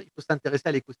de vous dire qu'il faut s'intéresser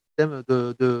à l'écosystème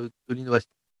de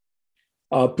l'innovation?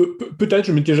 Peut-être,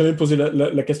 je ne m'étais jamais posé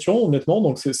la question, honnêtement,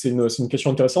 donc c'est une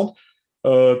question intéressante.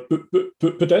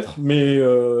 Peut-être, mais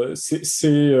c'est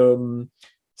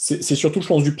surtout, je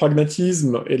pense, du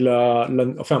pragmatisme et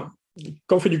enfin,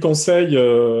 quand on fait du conseil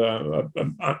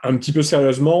un petit peu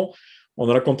sérieusement, on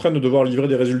a la contrainte de devoir livrer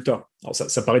des résultats. Alors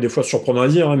ça paraît des fois surprenant à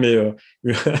dire, hein, mais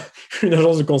une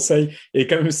agence de conseil est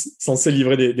quand même censée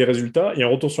livrer des résultats et un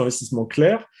retour sur investissement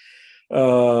clair.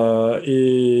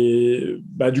 Et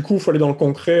bah, du coup, il faut aller dans le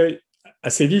concret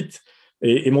assez vite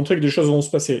et montrer que des choses vont se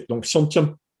passer. Donc, si on ne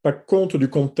tient pas compte du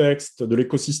contexte, de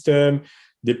l'écosystème,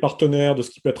 des partenaires, de ce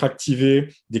qui peut être activé,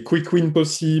 des quick wins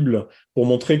possibles pour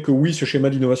montrer que oui, ce schéma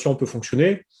d'innovation peut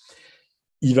fonctionner,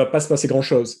 il ne va pas se passer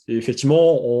grand-chose. Et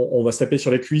effectivement, on va se taper sur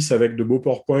les cuisses avec de beaux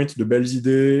PowerPoint, de belles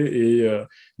idées et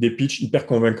des pitchs hyper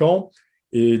convaincants.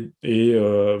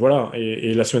 Voilà.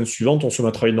 Et la semaine suivante, on se met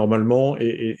à travailler normalement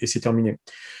et c'est terminé.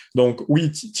 Donc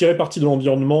oui, tirer parti de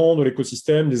l'environnement, de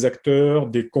l'écosystème, des acteurs,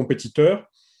 des compétiteurs,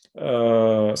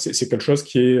 c'est quelque chose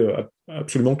qui est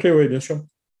absolument clé, oui, bien sûr.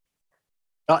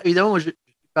 Alors évidemment, moi, je n'ai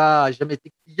pas jamais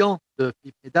été client de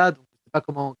Philippe Méda, donc je ne sais pas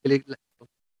comment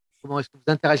est-ce que vous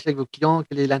interagissez avec vos clients,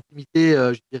 quelle est l'intimité,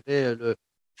 je dirais.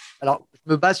 Alors, je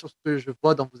me base sur ce que je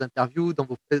vois dans vos interviews, dans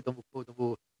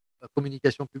vos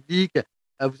communications publiques.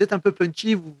 Vous êtes un peu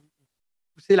punchy, vous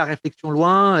poussez la réflexion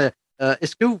loin.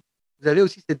 Est-ce que vous avez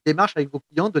aussi cette démarche avec vos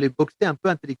clients de les boxer un peu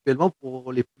intellectuellement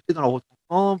pour les pousser dans leur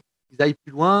retranchement, pour qu'ils aillent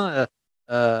plus loin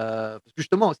parce que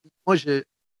justement, moi,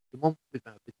 mon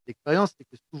petite expérience, c'est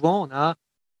que souvent, on a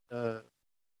euh,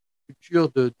 une culture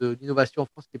de l'innovation en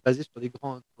France qui est basée sur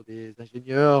des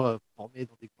ingénieurs formés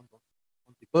dans des grandes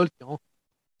écoles qui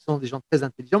sont des gens très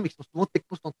intelligents, mais qui sont souvent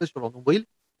technocentrés sur leur nombril.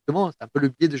 Justement, c'est un peu le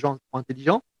biais des gens trop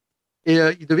intelligents. Et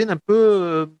ils deviennent un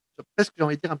peu, presque, j'ai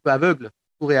envie de dire, un peu aveugles,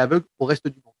 sourds et aveugles au reste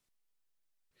du monde.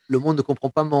 Le monde ne comprend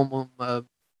pas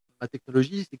ma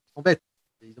technologie, c'est qu'ils sont bêtes.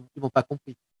 Ils n'ont pas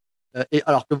compris. Et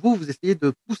alors que vous essayez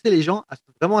de pousser les gens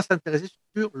vraiment à s'intéresser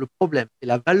sur le problème et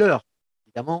la valeur,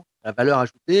 évidemment, la valeur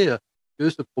ajoutée que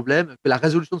la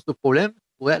résolution de ce problème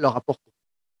pourrait leur apporter.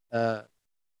 Euh,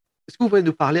 Est-ce que vous pouvez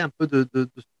nous parler un peu de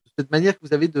cette manière que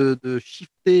vous avez de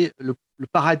shifter le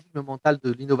paradigme mental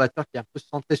de l'innovateur qui est un peu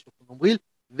centré sur son nombril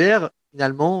vers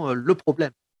finalement le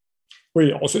problème?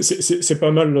 Oui, c'est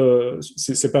pas mal,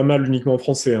 c'est pas mal uniquement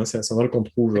français. Hein, c'est un mal qu'on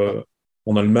trouve D'accord.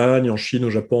 en Allemagne, en Chine, au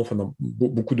Japon, enfin dans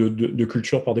beaucoup de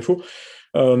cultures par défaut.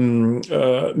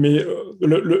 Mais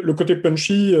le côté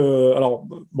punchy, alors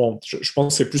bon, je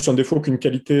pense que c'est plus un défaut qu'une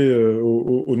qualité,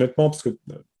 honnêtement, parce que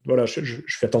voilà, je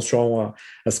fais attention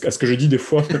à ce que je dis des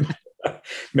fois,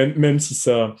 même si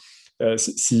ça,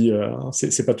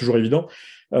 c'est pas toujours évident.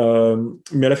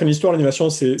 Mais à la fin de l'histoire, l'animation,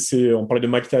 on parlait de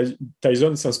Mike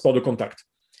Tyson, c'est un sport de contact.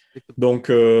 Donc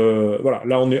voilà,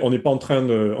 là on n'est pas en train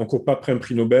on court pas après un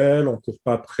prix Nobel, on court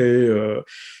pas après,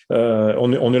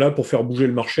 on est là pour faire bouger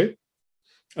le marché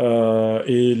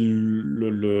et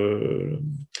le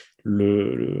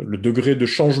degré de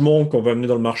changement qu'on va amener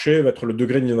dans le marché va être le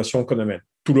degré d'innovation qu'on amène.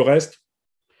 Tout le reste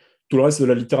c'est de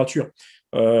la littérature.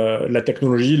 La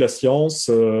technologie, la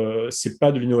science, c'est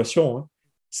pas de l'innovation, hein.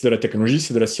 C'est de la technologie,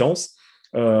 c'est de la science.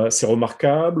 C'est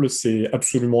remarquable, c'est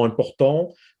absolument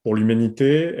important pour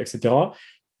l'humanité, etc.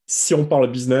 Si on parle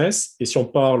business et si on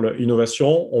parle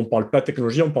innovation, on ne parle pas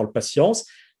technologie, on ne parle pas science.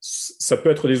 Ça peut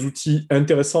être des outils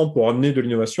intéressants pour amener de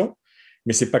l'innovation,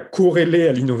 mais ce n'est pas corrélé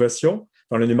à l'innovation.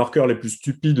 Enfin, l'un des marqueurs les plus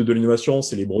stupides de l'innovation,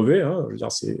 c'est les brevets, hein. Je veux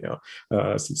dire, c'est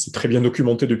très bien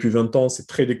documenté depuis 20 ans, c'est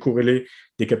très décorrélé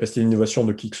des capacités d'innovation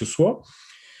de qui que ce soit.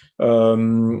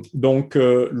 Donc,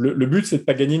 le but, c'est de ne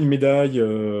pas gagner une médaille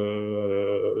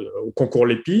au concours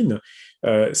Lépine,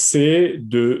 c'est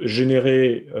de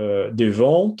générer des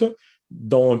ventes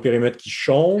dans un périmètre qui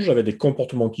change, avec des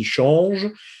comportements qui changent,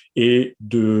 et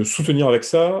de soutenir avec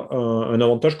ça un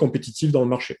avantage compétitif dans le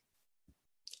marché.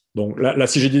 Donc là,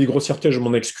 si j'ai dit des grossièretés, je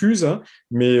m'en excuse, hein,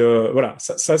 mais voilà,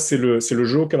 ça c'est le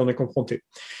jeu auquel on est confronté.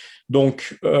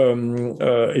 Donc,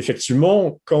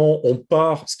 effectivement, quand on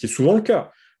part, ce qui est souvent le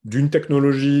cas, d'une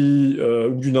technologie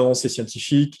ou d'une avancée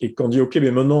scientifique et qu'on dit, OK, mais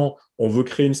maintenant, on veut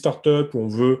créer une start-up ou on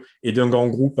veut aider un grand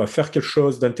groupe à faire quelque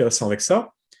chose d'intéressant avec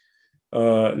ça,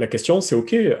 la question, c'est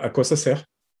OK, à quoi ça sert?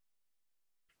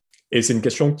 Et c'est une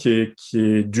question qui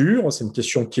est dure, c'est une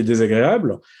question qui est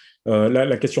désagréable.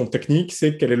 La question technique,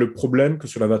 c'est quel est le problème que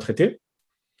cela va traiter?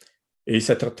 Et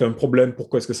ça traite un problème,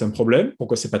 pourquoi est-ce que c'est un problème?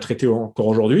 Pourquoi c'est pas traité encore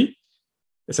aujourd'hui?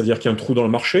 Ça veut dire qu'il y a un trou dans le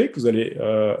marché que vous allez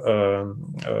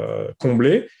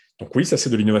combler. Donc oui, ça c'est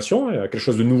de l'innovation, il y a quelque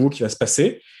chose de nouveau qui va se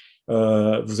passer.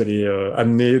 Vous allez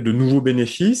amener de nouveaux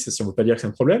bénéfices, si on ne veut pas dire que c'est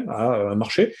un problème, à un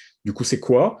marché. Du coup, c'est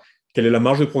quoi? Quelle est la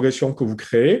marge de progression que vous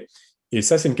créez? Et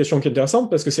ça, c'est une question qui est intéressante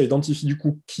parce que ça identifie du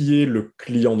coup qui est le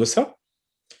client de ça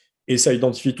et ça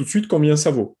identifie tout de suite combien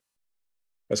ça vaut.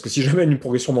 Parce que si j'amène une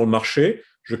progression dans le marché,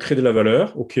 je crée de la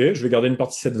valeur, ok, je vais garder une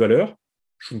partie de cette valeur,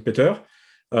 Schumpeter,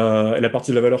 et la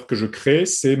partie de la valeur que je crée,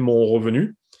 c'est mon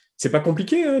revenu. C'est pas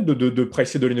compliqué hein, de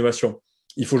pricer de l'innovation.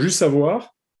 Il faut juste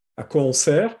savoir à quoi on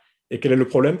sert et quel est le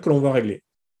problème que l'on va régler.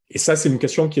 Et ça, c'est une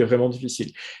question qui est vraiment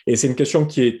difficile. Et c'est une question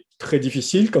qui est très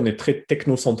difficile quand on est très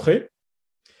technocentré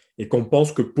et qu'on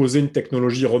pense que poser une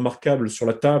technologie remarquable sur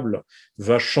la table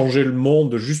va changer le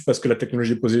monde juste parce que la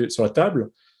technologie est posée sur la table.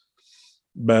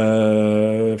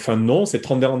 Ben, enfin non, ces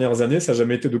 30 dernières années, ça n'a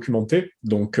jamais été documenté.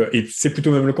 Donc, et c'est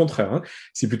plutôt même le contraire, hein.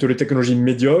 C'est plutôt les technologies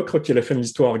médiocres qui, à la fin de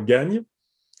l'histoire, gagnent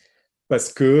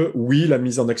parce que, oui, la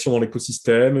mise en action dans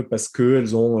l'écosystème, parce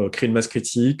qu'elles ont créé une masse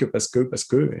critique, et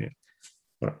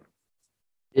voilà.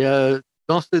 Et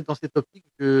dans cette optique,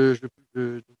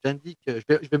 j'indique, je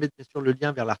vais mettre bien sûr le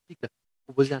lien vers l'article,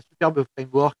 proposer un superbe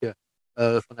framework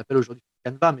qu'on appelle aujourd'hui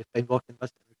Canva, mais framework Canva,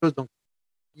 c'est la même chose, donc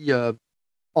qui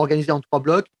organisé en 3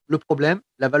 blocs, le problème,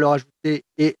 la valeur ajoutée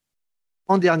et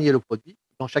en dernier le produit.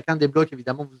 Dans chacun des blocs,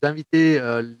 évidemment, vous invitez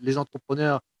les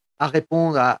entrepreneurs à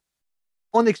répondre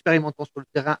en expérimentant sur le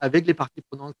terrain avec les parties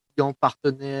prenantes, clients,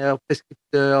 partenaires,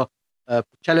 prescripteurs,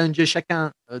 pour challenger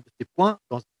chacun de ces points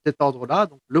dans cet ordre-là.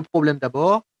 Donc, le problème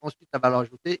d'abord, ensuite la valeur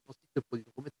ajoutée, ensuite le produit.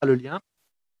 Donc, on mettra le lien.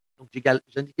 Donc,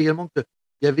 j'indique également qu'il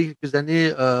y avait quelques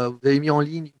années, vous avez mis en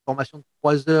ligne une formation de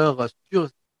 3 heures sur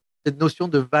cette notion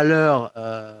de valeur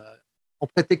en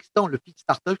prétextant le pitch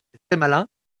startup, c'est très malin.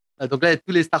 Donc là,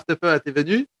 tous les startupeurs étaient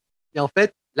venus. Et en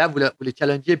fait, là, vous les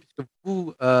challengez puisque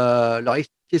vous leur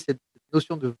expliquez cette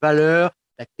notion de valeur,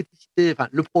 la criticité, enfin,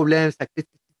 le problème, sa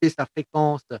criticité, sa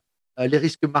fréquence, les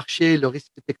risques marchés, le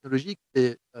risque technologique,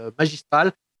 c'est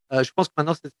magistral. Je pense que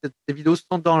maintenant, ces vidéos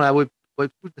sont dans la web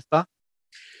school, n'est-ce pas?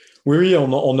 Oui, oui,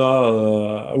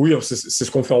 oui, c'est ce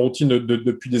qu'on fait en routine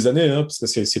depuis des années, hein, parce que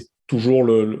c'est toujours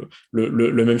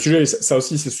le même sujet. Et ça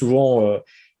aussi, c'est souvent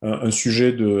un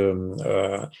sujet qui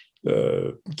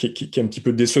est un petit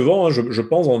peu décevant, hein, je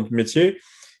pense, dans notre métier.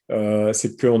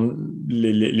 C'est que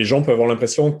les gens peuvent avoir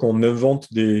l'impression qu'on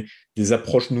invente des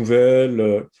approches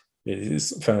nouvelles.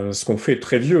 Enfin, ce qu'on fait est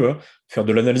très vieux, hein. Faire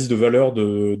de l'analyse de valeur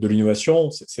de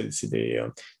l'innovation, c'est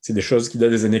des choses qui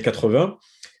datent des années 80.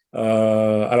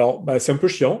 Alors, bah, c'est un peu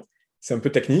chiant, c'est un peu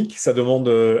technique, ça demande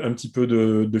un petit peu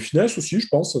de finesse aussi, je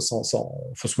pense, sans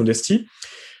fausse modestie.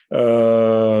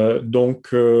 Donc,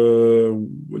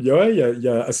 il y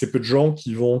a assez peu de gens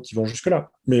qui vont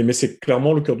jusque-là. Mais c'est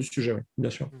clairement le cœur du sujet, oui, bien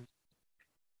sûr.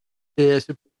 C'est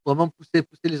pour vraiment pousser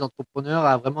les entrepreneurs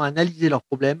à vraiment analyser leurs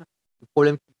problèmes, le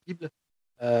problème qu'ils ciblent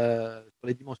sur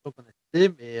les dimensions qu'on a citées.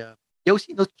 Mais il y a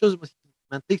aussi une autre chose moi, qui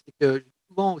m'intrigue, c'est que je dis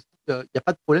souvent aussi il n'y a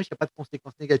pas de problème, il n'y a pas de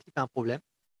conséquences négatives à un problème.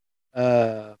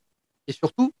 Et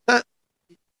surtout, ça,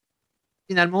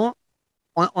 finalement,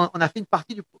 on a fait une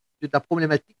partie de la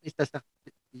problématique, mais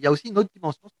il y a aussi une autre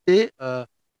dimension, c'est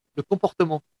le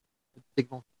comportement du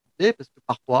segment. Parce que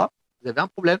parfois, vous avez un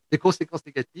problème, des conséquences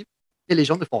négatives, et les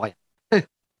gens ne font rien.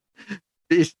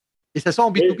 et, et ça soit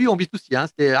en B2B ou en B2C. Hein.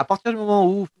 C'est à partir du moment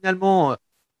où finalement,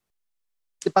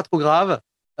 c'est pas trop grave,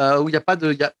 où il n'y a pas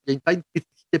pas une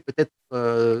criticité peut-être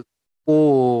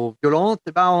trop violente,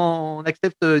 et ben on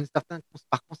accepte une certaine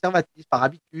par conservatisme, par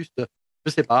habitus,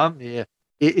 je sais pas, mais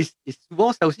et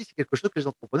souvent ça aussi c'est quelque chose que les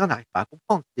entrepreneurs n'arrivent pas à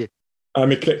comprendre. Ah,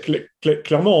 mais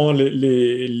clairement, hein,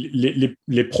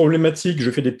 les problématiques, je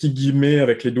fais des petits guillemets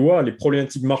avec les doigts, les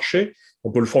problématiques marché,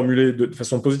 on peut le formuler de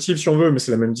façon positive si on veut, mais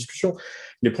c'est la même discussion.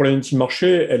 Les problématiques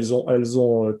marché, elles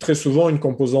ont très souvent une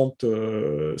composante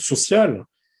sociale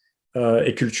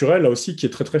et culturelle, là aussi, qui est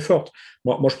très, très forte.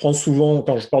 Moi, je prends souvent,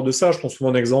 quand je parle de ça, je prends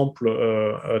souvent un exemple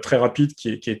très rapide qui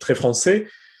est très français.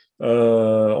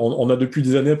 On a depuis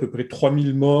des années à peu près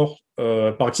 3000 morts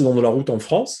par accident de la route en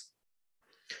France.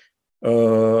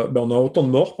 On a autant de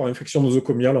morts par infection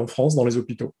nosocomiale en France dans les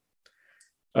hôpitaux.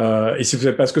 Et si vous ne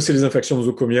savez pas ce que c'est les infections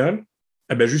nosocomiales,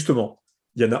 eh ben justement,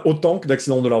 il y en a autant que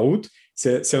d'accidents de la route.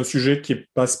 C'est un sujet qui n'est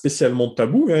pas spécialement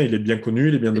tabou, hein, il est bien connu,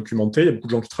 il est bien documenté, il y a beaucoup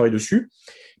de gens qui travaillent dessus,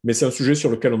 mais c'est un sujet sur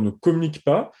lequel on ne communique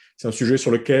pas, c'est un sujet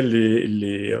sur lequel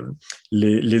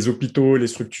les hôpitaux, les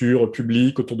structures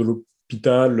publiques autour de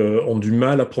l'hôpital ont du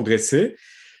mal à progresser.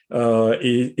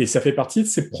 Et ça fait partie de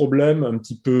ces problèmes un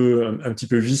petit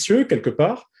peu vicieux, quelque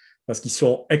part, parce qu'ils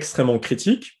sont extrêmement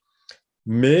critiques,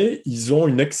 mais ils ont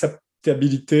une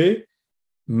acceptabilité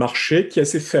marché qui est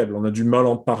assez faible. On a du mal à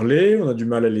en parler, on a du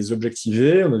mal à les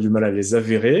objectiver, on a du mal à les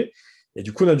avérer, et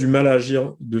du coup, on a du mal à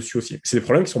agir dessus aussi. C'est des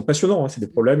problèmes qui sont passionnants, hein, c'est des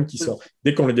problèmes qui sont,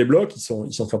 dès qu'on les débloque, ils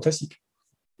sont fantastiques.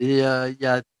 Et il y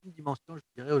a une dimension, je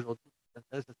dirais, aujourd'hui qui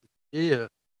s'intéresse à ce sujet,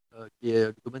 qui est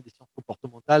le domaine des sciences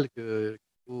comportementales qu'il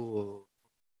faut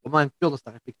vraiment inclure dans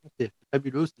sa réflexion. C'est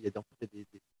fabuleux. En fait, il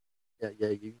y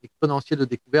a une exponentielle de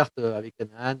découvertes avec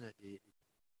Canaan et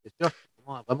c'est sûr, c'est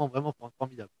vraiment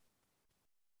formidable.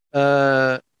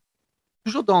 Euh,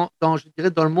 Toujours je dirais,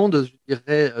 dans le monde, je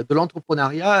dirais, de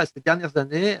l'entrepreneuriat ces dernières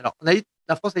années. Alors,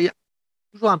 la France a eu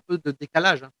toujours un peu de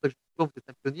décalage. Hein, je dis souvent, vous êtes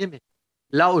un pionnier, mais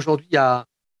là aujourd'hui,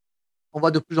 on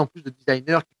voit de plus en plus de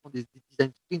designers qui font des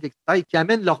design sprints, etc., et qui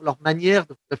amènent leur manière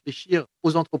de réfléchir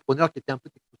aux entrepreneurs qui étaient un peu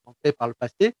technocentrés par le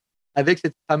passé, avec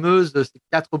ces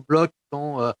 4 blocs qui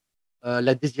sont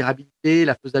la désirabilité,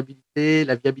 la faisabilité,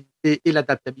 la viabilité et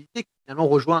l'adaptabilité, qui finalement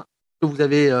rejoint ce que vous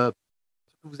avez,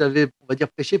 on va dire,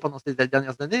 prêché pendant ces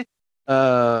dernières années.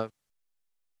 Euh,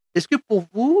 Est-ce que pour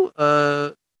vous,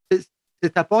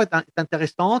 cet apport est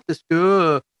intéressant? Est-ce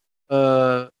que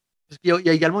parce qu'il y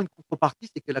a également une contrepartie,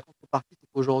 c'est que la contrepartie, c'est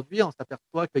qu'aujourd'hui, on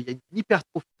s'aperçoit qu'il y a une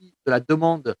hypertrophie de la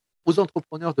demande aux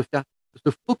entrepreneurs de se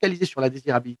focaliser sur la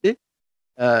désirabilité.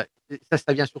 Euh,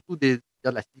 ça vient surtout de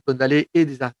la Silicon Valley et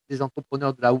des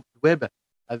entrepreneurs de la web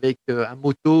avec un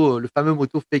motto, le fameux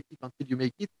motto fake it until you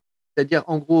make it, c'est-à-dire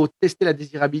en gros tester la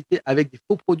désirabilité avec des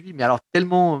faux produits, mais alors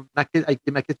tellement avec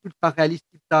des maquettes ultra réalistes,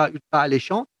 ultra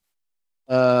alléchantes,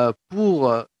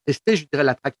 pour tester, je dirais,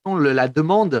 l'attraction, la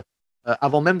demande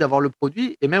avant même d'avoir le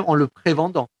produit et même en le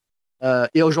pré-vendant.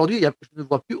 Et aujourd'hui, je ne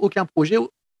vois plus aucun projet,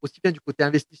 aussi bien du côté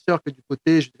investisseur que du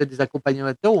côté, je dirais, des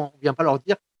accompagnateurs, où on ne vient pas leur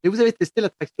dire, mais vous avez testé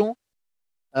l'attraction.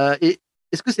 Et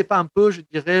est-ce que c'est pas un peu, je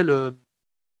dirais, la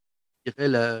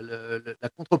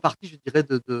contrepartie, je dirais,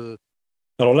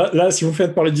 Alors là, si vous me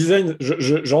faites parler design,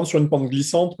 je rentre sur une pente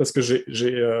glissante parce que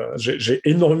j'ai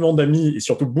énormément d'amis et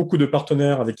surtout beaucoup de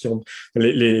partenaires avec qui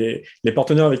les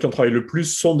partenaires avec qui on travaille le plus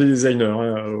sont des designers.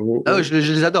 Hein,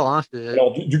 je les adore. Hein,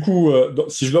 alors du coup,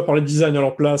 si je dois parler de design à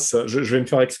leur place, je vais me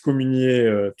faire excommunier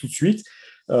tout de suite.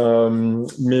 Alors,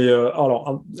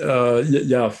 il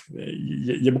y a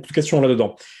beaucoup de questions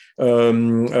là-dedans.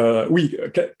 Oui,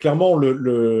 clairement,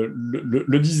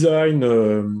 le design.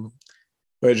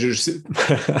 Ouais, je sais.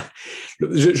 Je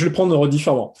vais le prendre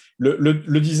différemment.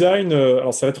 Le design,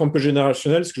 alors ça va être un peu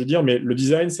générationnel ce que je veux dire, mais le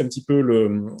design, c'est un petit peu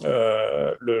le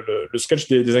sketch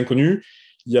des inconnus.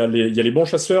 Il y a les bons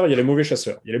chasseurs, il y a les mauvais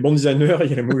chasseurs. Il y a les bons designers et il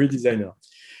y a les mauvais designers.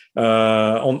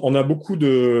 On a beaucoup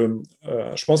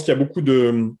je pense qu'il y a beaucoup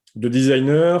de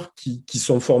designers qui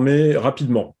sont formés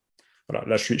rapidement. Voilà,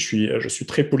 là, je suis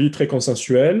très poli, très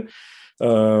consensuel.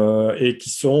 Et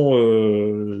qui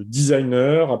sont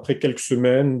designers après quelques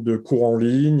semaines de cours en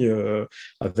ligne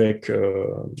avec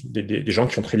des gens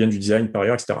qui font très bien du design par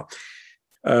ailleurs, etc.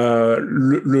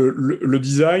 Le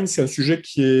design, c'est un sujet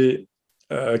qui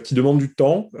demande du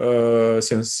temps.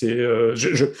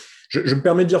 Je me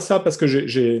permets de dire ça parce que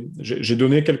j'ai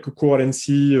donné quelques cours à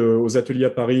l'ENSI, aux ateliers à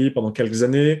Paris pendant quelques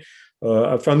années.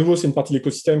 Enfin, à nouveau, c'est une partie de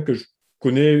l'écosystème que je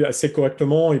connais assez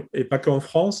correctement et pas qu'en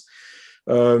France.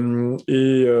 C'est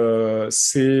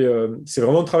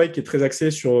vraiment un travail qui est très axé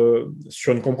sur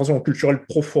une compréhension culturelle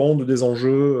profonde des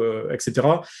enjeux, etc.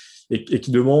 Et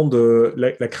qui demande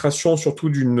la création surtout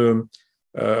d'une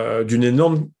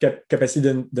énorme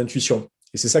capacité d'intuition.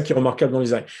 Et c'est ça qui est remarquable dans le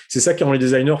design. C'est ça qui rend les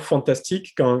designers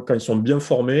fantastiques quand ils sont bien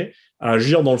formés à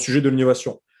agir dans le sujet de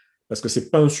l'innovation. Parce que ce n'est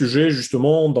pas un sujet,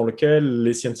 justement, dans lequel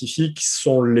les scientifiques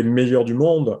sont les meilleurs du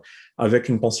monde, avec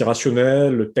une pensée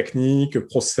rationnelle, technique,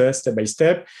 process, step by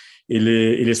step. Et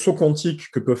les sauts quantiques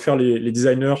que peuvent faire les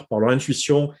designers par leur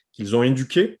intuition qu'ils ont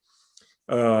éduquée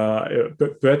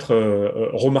peut être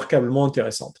remarquablement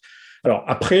intéressante. Alors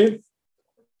après,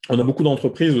 on a beaucoup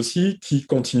d'entreprises aussi qui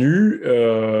continuent,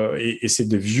 et c'est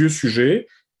des vieux sujets,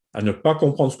 à ne pas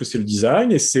comprendre ce que c'est le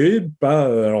design. Et c'est pas,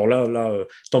 alors là,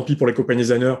 tant pis pour les copains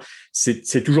designers,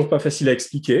 c'est toujours pas facile à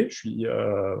expliquer.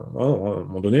 À un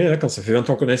moment donné, là, quand ça fait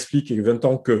 20 ans qu'on explique et 20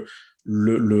 ans que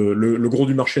le gros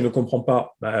du marché ne comprend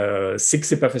pas, c'est que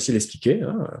c'est pas facile à expliquer.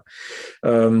 Hein.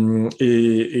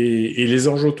 Et les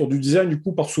enjeux autour du design, du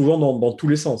coup, partent souvent dans tous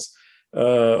les sens.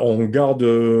 On garde,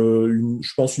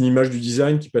 je pense, une image du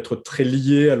design qui peut être très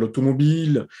liée à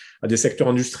l'automobile, à des secteurs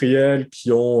industriels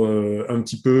qui ont un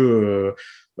petit peu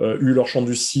eu leur chant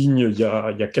du cygne il y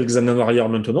a quelques années en arrière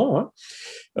maintenant. Hein.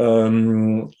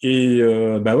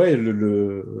 Ouais,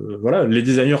 voilà, les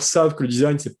designers savent que le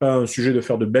design, c'est pas un sujet de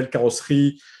faire de belles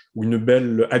carrosseries ou une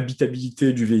belle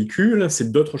habitabilité du véhicule, c'est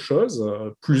d'autres choses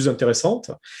plus intéressantes.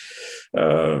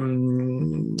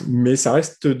 Mais ça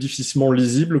reste difficilement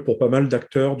lisible pour pas mal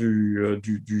d'acteurs du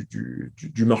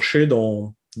marché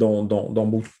dans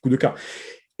beaucoup de cas.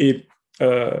 Et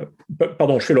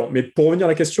pardon, je fais long, mais pour revenir à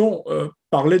la question,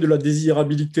 parler de la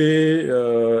désirabilité,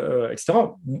 etc.,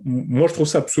 moi je trouve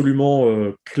ça absolument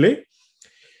clé.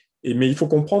 Mais il faut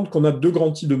comprendre qu'on a deux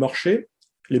grands types de marchés.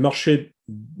 Les marchés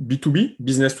B2B,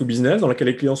 business to business, dans lesquels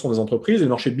les clients sont des entreprises, et les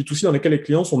marchés B2C, dans lesquels les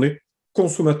clients sont des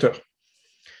consommateurs.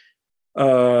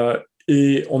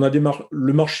 Et on a les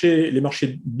marchés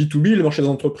B2B, le marché des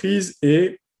entreprises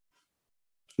est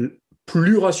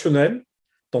plus rationnel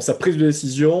dans sa prise de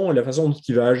décision et la façon dont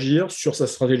il va agir sur sa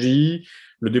stratégie,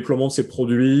 le déploiement de ses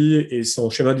produits et son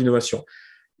schéma d'innovation.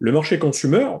 Le marché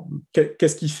consumer,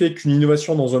 qu'est-ce qui fait qu'une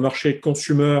innovation dans un marché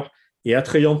consumer est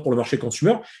attrayante pour le marché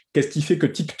consumer? Qu'est-ce qui fait que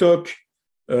TikTok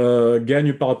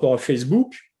gagne par rapport à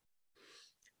Facebook?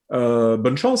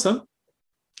 Bonne chance, hein.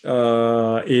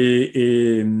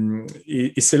 Et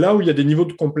c'est là où il y a des niveaux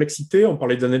de complexité. On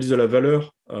parlait d'analyse de la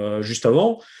valeur juste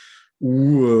avant,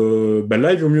 où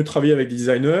là, il vaut mieux travailler avec des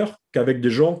designers qu'avec des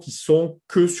gens qui sont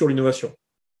que sur l'innovation.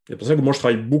 C'est pour ça que moi, je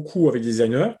travaille beaucoup avec des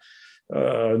designers,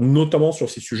 notamment sur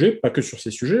ces sujets, pas que sur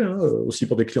ces sujets, hein, aussi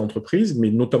pour des clients entreprises,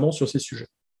 mais notamment sur ces sujets.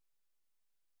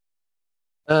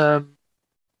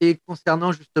 Et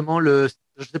concernant justement je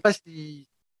ne sais pas si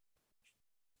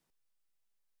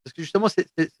parce que justement, c'est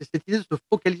cette idée de se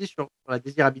focaliser sur la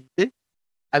désirabilité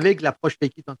avec l'approche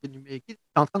fake it until you make it.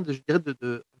 C'est en train de, je dirais, un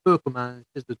peu comme un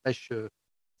espèce de tâche, un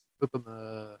peu comme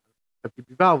la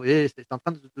plupart, vous voyez, c'est en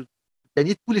train de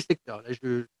gagner tous les secteurs. Là,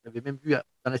 j'avais même vu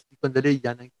dans la Silicon Valley, il y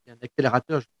a un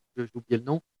accélérateur, j'ai oublié le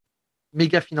nom,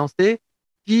 méga financé,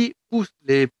 qui pousse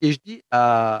les PhD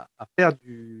à faire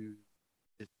des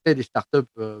startups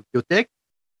biotech,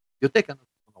 hein,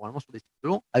 normalement sur des cycles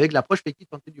longs, avec l'approche fake it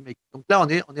until you make it. Donc là, on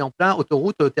est en plein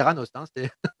autoroute Terranos. Hein,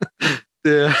 c'est...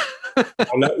 Là,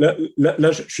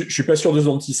 je suis pas sûr de ce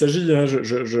dont il s'agit. Hein,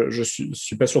 je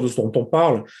suis pas sûr de ce dont on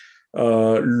parle.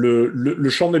 Le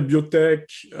champ des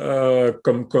biotech,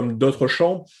 comme d'autres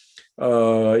champs, et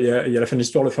à la fin de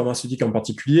l'histoire, le pharmaceutique en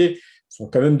particulier, sont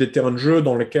quand même des terrains de jeu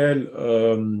dans lesquels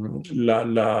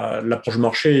l'approche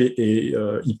marché est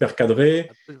hyper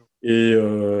cadrée. Et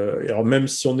alors même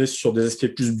si on est sur des aspects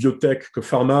plus biotech que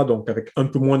pharma, donc avec un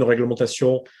peu moins de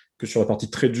réglementation que sur la partie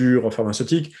très dure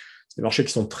pharmaceutique, c'est des marchés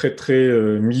qui sont très très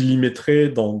millimétrés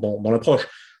dans l'approche.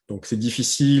 Donc c'est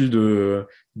difficile de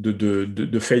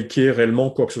faker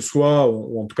réellement quoi que ce soit,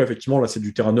 ou en tout cas effectivement là c'est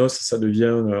du terranos, ça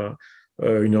devient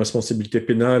une responsabilité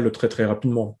pénale très très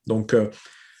rapidement. Donc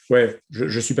ouais,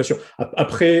 je suis pas sûr.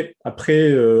 Après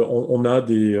on a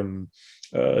des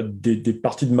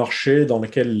parties de marché dans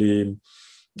lesquelles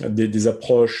des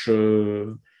approches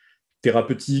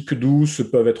thérapeutiques douces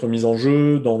peuvent être mises en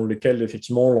jeu, dans lesquelles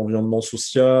effectivement l'environnement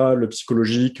social, le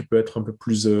psychologique peut être un peu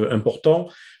plus important.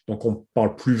 Donc on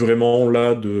parle plus vraiment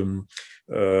là de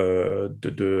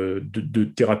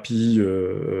thérapie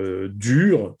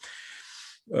dure.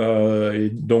 Et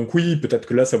donc oui, peut-être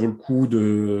que là, ça vaut le coup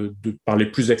de parler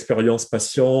plus d'expérience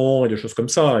patient et des choses comme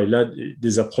ça. Et là,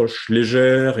 des approches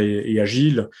légères et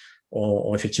agiles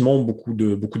ont effectivement beaucoup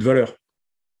de valeur.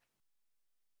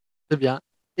 Très bien.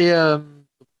 Et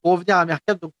pour revenir à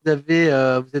Mercap, donc vous avez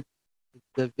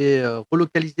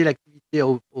relocalisé l'activité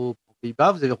aux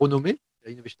Pays-Bas, vous avez renommé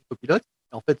la Innovation Copilots.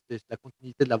 Et en fait, c'est la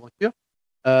continuité de l'aventure.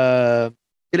 Euh,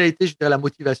 Quelle a été, je dirais, la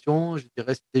motivation? Je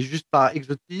dirais, c'était juste par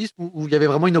exotisme ou il y avait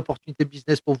vraiment une opportunité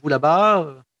business pour vous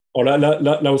là-bas? Alors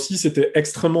là aussi, c'était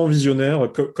extrêmement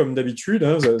visionnaire, comme d'habitude.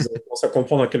 Hein. Vous avez commencé à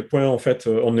comprendre à quel point, en fait,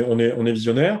 on est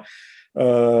visionnaire.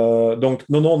 Donc,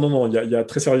 non. Il y a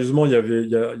très sérieusement, il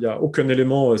y a aucun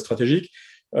élément stratégique.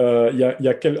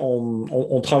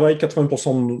 On travaille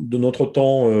 80% de notre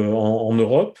temps en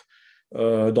Europe.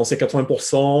 Dans ces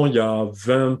 80%, il y a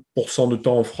 20% de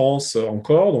temps en France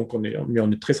encore, donc mais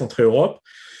on est très centré Europe.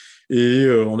 Et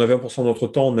on a 20% de notre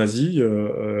temps en Asie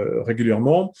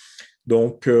régulièrement.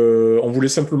 Donc, on voulait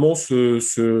simplement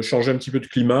se changer un petit peu de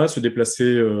climat, se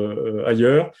déplacer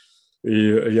ailleurs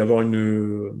et avoir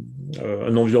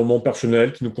un environnement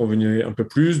personnel qui nous convenait un peu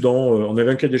plus. On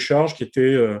avait un cahier des charges qui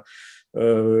était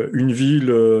une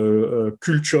ville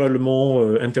culturellement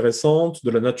intéressante,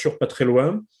 de la nature pas très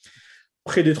loin,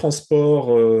 près des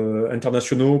transports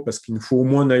internationaux, parce qu'il nous faut au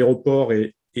moins un aéroport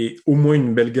et au moins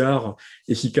une belle gare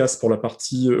efficace pour la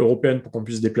partie européenne pour qu'on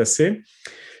puisse se déplacer.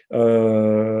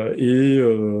 Et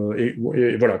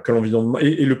voilà, que l'environnement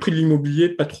et le prix de l'immobilier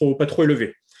pas trop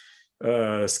élevé.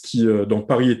 Donc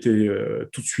Paris était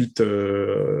tout de suite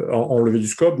enlevé du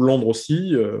scope, Londres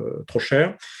aussi, trop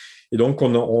cher. Et donc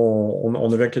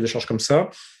on avait un cahier des charges comme ça.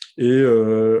 Et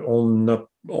au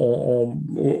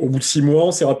bout de 6 mois,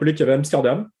 on s'est rappelé qu'il y avait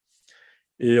Amsterdam.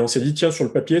 Et on s'est dit, tiens, sur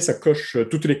le papier, ça coche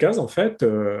toutes les cases, en fait.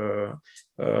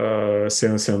 On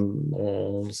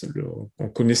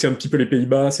connaissait un petit peu les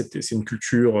Pays-Bas, c'est une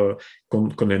culture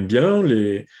qu'on aime bien.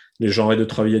 Les gens arrêtent de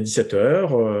travailler à 17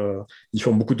 heures, ils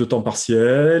font beaucoup de temps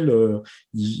partiel,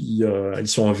 ils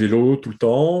sont à vélo tout le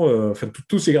temps. Enfin,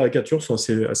 toutes ces caricatures sont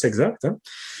assez exactes. Hein.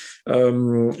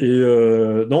 Non,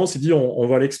 on s'est dit, on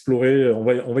va l'explorer, on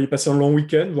va y passer un long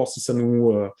week-end, voir si ça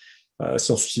nous,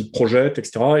 si on s'y projette,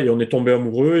 etc. Et on est tombé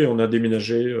amoureux et on a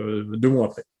déménagé 2 mois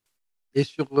après. Et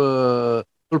sur le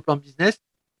plan business,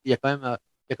 il y a quand même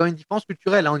une différence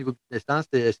culturelle hein, au niveau business. Hein,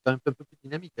 c'est quand même un peu plus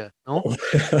dynamique, non?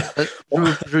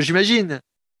 J'imagine.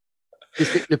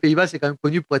 Les Pays-Bas, c'est quand même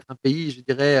connu pour être un pays, je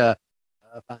dirais,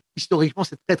 enfin, historiquement,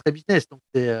 c'est très, très business. Donc,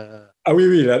 Ah oui,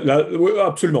 oui, oui,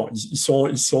 absolument. Ils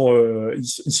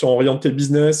sont orientés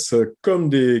business comme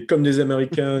des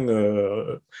Américains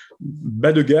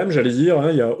bas de gamme, j'allais dire. Hein,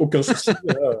 il n'y a aucun souci.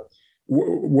 Hein.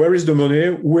 Where is the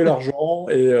money? Où est l'argent?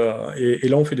 Et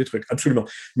là, on fait des trucs, absolument.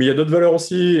 Mais il y a d'autres valeurs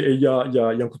aussi, et il y a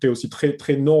un côté aussi très,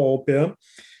 très nord-européen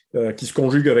qui se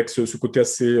conjugue avec ce côté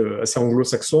assez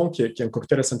anglo-saxon, qui est un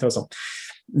cocktail assez intéressant.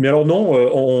 Mais alors non,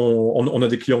 on a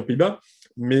des clients aux Pays-Bas,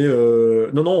 mais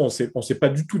non, on s'est pas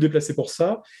du tout déplacé pour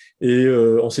ça, et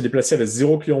on s'est déplacé avec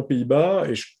 0 client aux Pays-Bas,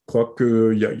 et je crois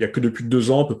qu'il y a que depuis 2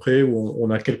 ans à peu près où on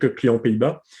a quelques clients aux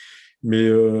Pays-Bas. Mais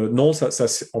non, ça a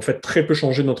en fait très peu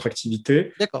changé notre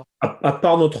activité, d'accord. à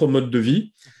part notre mode de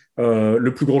vie. Le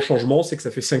plus gros changement, c'est que ça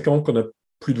fait 5 ans qu'on n'a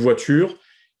plus de voiture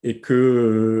et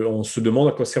qu'on se demande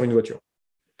à quoi sert une voiture.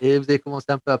 Et vous avez commencé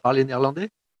un peu à parler néerlandais?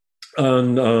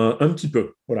 Un petit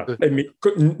peu, voilà. Euh, Mais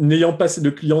n'ayant pas assez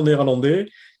de clients néerlandais,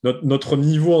 notre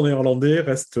niveau en néerlandais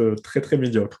reste très, très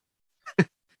médiocre.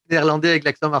 Néerlandais avec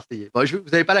l'accent marseillais. Bon, vous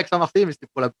n'avez pas l'accent marseillais, mais c'était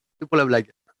pour la blague.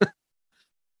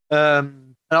 Euh,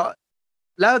 alors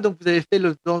là, donc, vous avez fait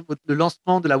le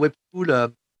lancement de la web school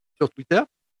sur Twitter.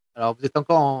 Alors, vous êtes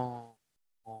encore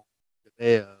je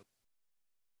dirais,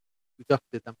 Twitter,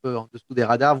 peut-être un peu en dessous des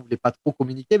radars, vous ne voulez pas trop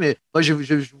communiquer, mais moi, je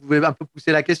voulais un peu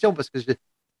pousser la question parce que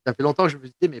ça fait longtemps que je me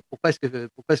disais, mais pourquoi est-ce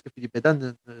que Philippe Méda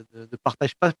ne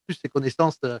partage pas plus ses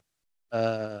connaissances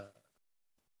euh,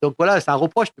 donc voilà, c'est un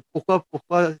reproche, mais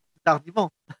pourquoi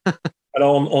tardivement?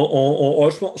 Alors,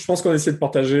 je pense qu'on essaie de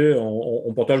partager,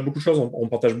 on partage beaucoup de choses, on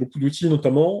partage beaucoup d'outils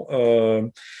notamment.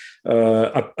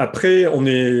 Après, on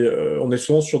est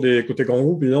souvent sur des côtés grands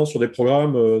groupes, évidemment, sur des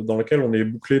programmes dans lesquels on est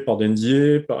bouclé par des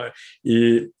NDA,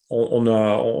 et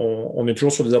on est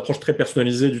toujours sur des approches très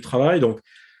personnalisées du travail, donc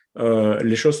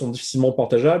les choses sont difficilement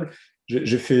partageables.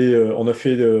 On a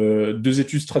fait 2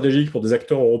 études stratégiques pour des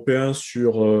acteurs européens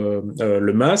sur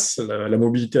le MaaS, la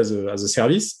mobilité as a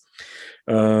service,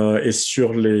 et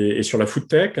sur la food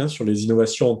tech, hein, sur les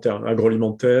innovations en termes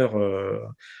agroalimentaires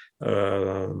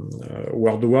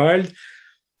worldwide.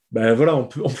 ben voilà, on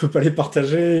peut pas les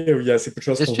partager, il y a assez peu de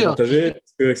choses Bien qu'on peut sûr. partager,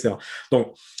 etc.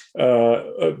 Donc,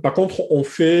 par contre, on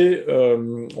fait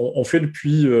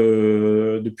depuis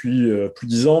plus de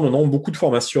 10 ans maintenant beaucoup de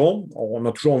formations. On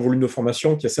a toujours un volume de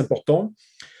formation qui est assez important.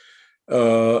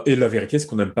 Et la vérité, c'est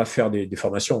qu'on n'aime pas faire des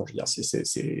formations. Je veux dire,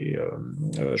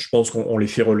 je pense qu'on les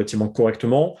fait relativement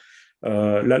correctement.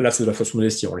 Là, c'est de la fausse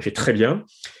modestie. On les fait très bien,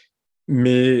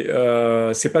 mais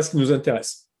c'est pas ce qui nous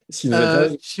intéresse. Ce qui nous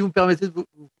intéresse. Si vous me permettez de vous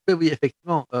couper, oui,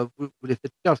 effectivement, vous les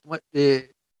faites faire. Parce que moi, je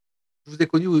vous ai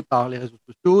connu par les réseaux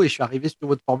sociaux et je suis arrivé sur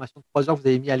votre formation de 3 heures que vous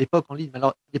avez mis à l'époque en ligne. Mais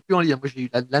alors, il n'est plus en ligne. Moi, j'ai eu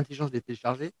l'intelligence de les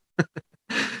télécharger.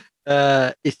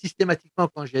 Et systématiquement,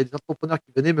 quand j'ai des entrepreneurs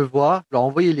qui venaient me voir, je leur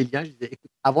envoyais les liens. Je disais,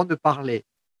 écoute, avant de parler,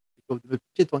 de me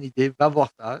pitcher ton idée, va voir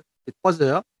ça. C'est 3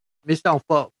 heures. Mets ça en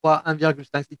fois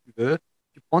 1,5 si tu veux.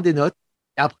 Tu prends des notes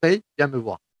et après, tu viens me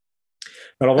voir.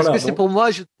 Alors Parce voilà, que c'est donc, pour moi,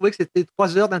 je trouvais que c'était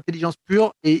 3 heures d'intelligence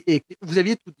pure et vous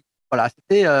aviez tout dit. Voilà,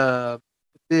 c'était-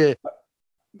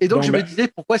 et donc je donc me ben, disais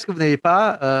pourquoi est-ce que vous n'avez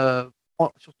pas,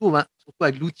 surtout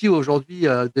avec l'outil aujourd'hui du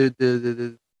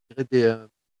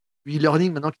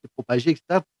e-learning maintenant qui s'est propagé,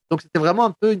 etc. Donc c'était vraiment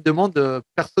un peu une demande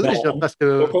personnelle alors, parce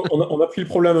que donc on a pris le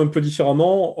problème un peu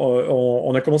différemment.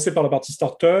 On a commencé par la partie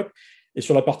startup et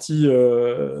sur la partie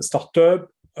startup,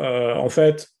 en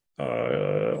fait,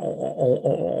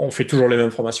 on fait toujours les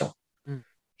mêmes formations. hmm,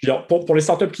 Je veux dire, pour les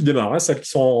startups qui démarrent, hein, celles qui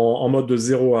sont en mode de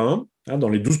 0 à 1, hein, dans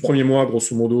les 12 premiers mois,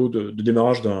 grosso modo, de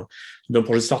démarrage d'un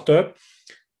projet startup,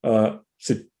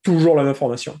 c'est toujours la même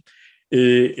formation.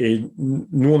 Et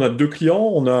nous, on a deux clients.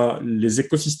 On a les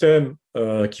écosystèmes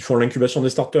qui font l'incubation des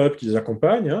startups, qui les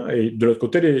accompagnent, hein, et de l'autre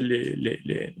côté,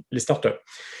 les startups.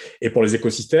 Et pour les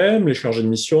écosystèmes, les chargés de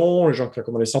mission, les gens qui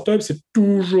accompagnent les startups, c'est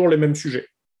toujours les mêmes sujets.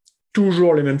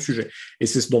 Toujours les mêmes sujets. Et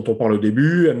c'est ce dont on parle au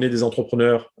début, amener des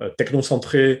entrepreneurs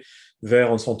technocentrés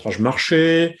vers un centrage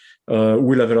marché,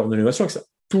 où est la valeur de l'innovation, etc.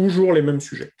 Toujours les mêmes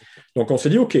sujets. Donc on s'est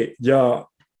dit, OK,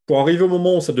 pour arriver au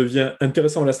moment où ça devient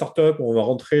intéressant à la startup, où on va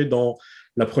rentrer dans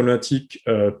la problématique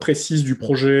précise du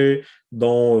projet,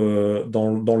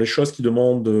 dans les choses qui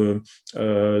demandent de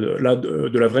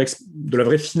la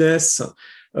vraie finesse,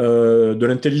 de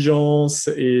l'intelligence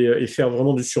et faire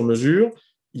vraiment du sur-mesure.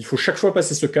 Il faut chaque fois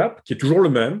passer ce cap, qui est toujours le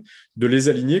même, de les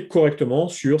aligner correctement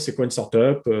sur c'est quoi une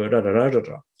startup,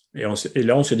 Et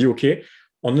là, on s'est dit, OK,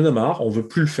 on en a marre, on ne veut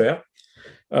plus le faire.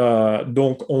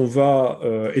 Donc, on va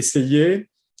essayer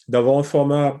d'avoir un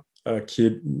format qui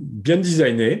est bien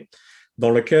designé, dans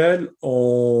lequel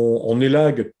on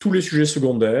élague tous les sujets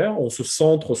secondaires, on se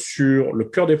centre sur le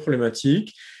cœur des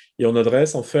problématiques et on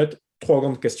adresse en fait 3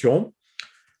 grandes questions.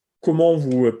 Comment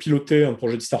vous pilotez un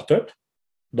projet de startup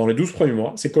dans les 12 premiers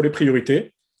mois? C'est quoi les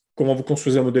priorités? Comment vous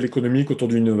construisez un modèle économique autour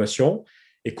d'une innovation?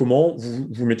 Et comment vous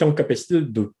vous mettez en capacité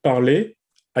de parler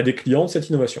à des clients de cette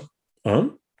innovation?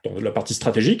 Un, dans la partie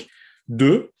stratégique.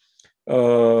 Deux,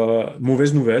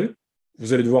 mauvaise nouvelle,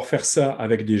 vous allez devoir faire ça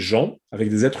avec des gens, avec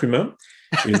des êtres humains.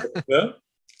 Et les êtres humains,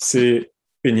 c'est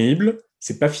pénible,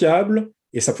 c'est pas fiable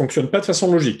et ça fonctionne pas de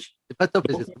façon logique. c'est pas top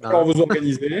les Donc, êtres il va humains. falloir vous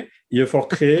organiser, il va falloir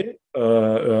créer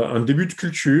un début de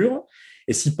culture.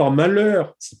 Et si par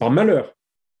malheur,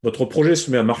 votre projet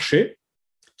se met à marcher,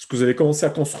 ce que vous avez commencé à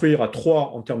construire à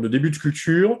 3 en termes de début de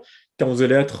culture, quand vous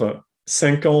allez être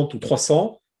 50 ou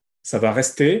 300, ça va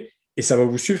rester et ça va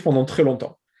vous suivre pendant très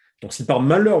longtemps. Donc, si par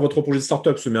malheur votre projet de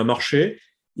startup se met à marcher,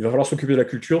 il va falloir s'occuper de la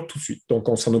culture tout de suite. Donc,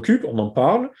 on s'en occupe, on en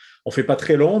parle, on ne fait pas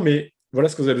très long, mais voilà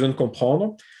ce que vous avez besoin de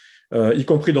comprendre, y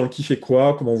compris dans le qui fait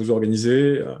quoi, comment vous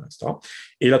organisez, etc.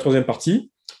 Et la troisième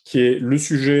partie, qui est le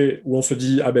sujet où on se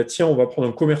dit, ah ben tiens, on va prendre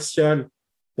un commercial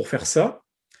pour faire ça.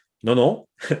 Non, non,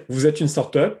 vous êtes une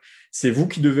startup, c'est vous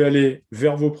qui devez aller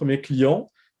vers vos premiers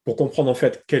clients pour comprendre en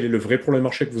fait quel est le vrai problème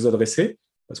marché que vous adressez,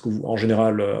 parce que en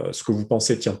général, ce que vous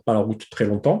pensez ne tient pas la route très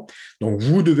longtemps. Donc,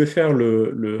 vous devez faire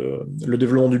le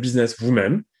développement du business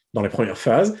vous-même dans les premières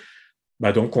phases.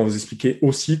 Bah donc, on va vous expliquer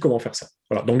aussi comment faire ça.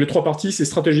 Voilà. Donc, les 3 parties, c'est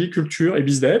stratégie, culture et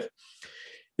bizdev.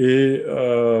 Et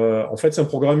en fait, c'est un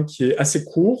programme qui est assez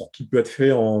court, qui peut être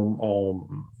fait en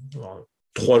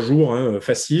 3 jours, hein,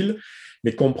 facile,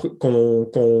 mais qu'on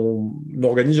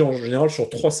organise en général sur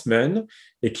 3 semaines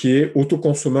et qui est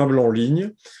autoconsommable en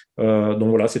ligne. Donc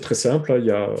voilà, c'est très simple. Il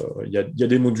y a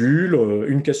des modules,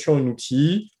 une question, un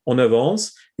outil, on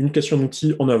avance, une question, un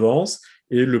outil, on avance,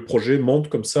 et le projet monte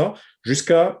comme ça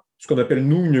jusqu'à ce qu'on appelle,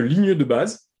 nous, une ligne de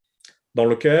base dans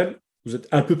laquelle vous êtes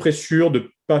à peu près sûr de ne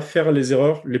pas faire les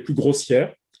erreurs les plus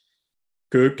grossières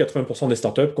que 80% des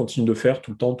startups continuent de faire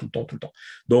tout le temps, tout le temps, tout le temps.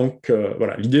 Donc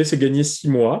voilà, l'idée, c'est gagner 6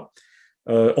 mois.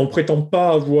 On ne prétend pas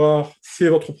avoir fait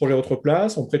votre projet à votre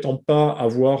place, on ne prétend pas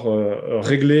avoir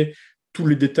réglé tous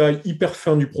les détails hyper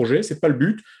fins du projet, ce n'est pas le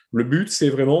but. Le but, c'est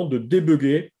vraiment de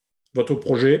débugger votre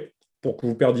projet pour que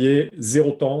vous perdiez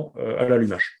 0 temps à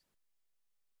l'allumage.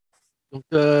 Donc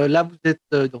là, vous êtes,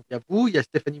 donc il y a vous, il y a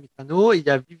Stéphanie Mitrano et il y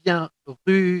a Vivien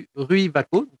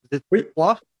Ruivaco. Vous êtes Oui.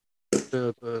 3.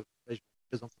 Je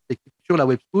présente l'équipe sur la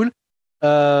Web School.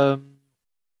 Euh,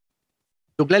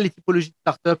 donc là, les typologies de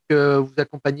startups que vous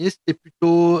accompagnez, c'était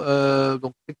plutôt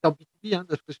donc secteur B2B,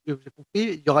 de ce que j'ai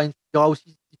compris. Il y aura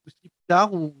aussi B2C plus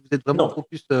tard ou vous êtes vraiment Non,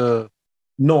 focus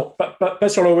non, pas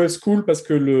sur la web school parce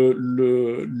que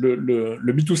le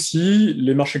B2C,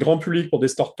 les marchés grand public pour des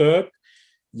startups,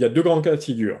 il y a 2 grands cas de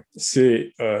figure.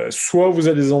 C'est soit vous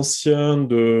êtes des anciens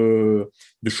de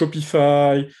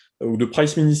Shopify ou de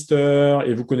Price Minister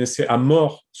et vous connaissez à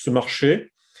mort ce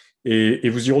marché et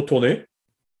vous y retournez.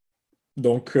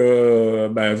 Donc, vous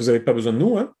n'avez pas besoin de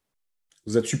nous, hein.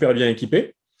 Vous êtes super bien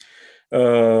équipés.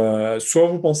 Soit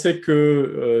vous pensez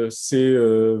que c'est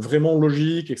vraiment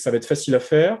logique et que ça va être facile à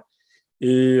faire.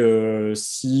 Et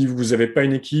si vous n'avez pas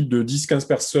une équipe de 10-15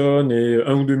 personnes et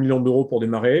 1 ou 2 millions d'euros pour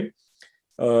démarrer,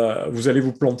 vous allez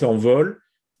vous planter en vol.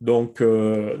 Donc,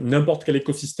 n'importe quel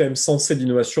écosystème censé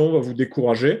d'innovation va vous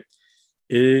décourager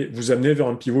et vous amener vers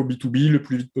un pivot B2B le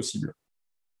plus vite possible.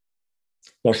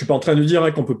 Bon, je ne suis pas en train de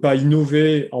dire qu'on ne peut pas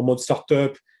innover en mode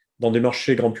startup dans des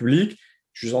marchés grand public.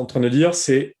 Je suis en train de dire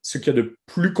c'est ce qu'il y a de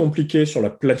plus compliqué sur la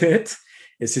planète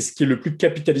et c'est ce qui est le plus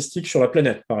capitalistique sur la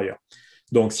planète par ailleurs.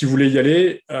 Donc, si vous voulez y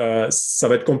aller, ça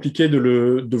va être compliqué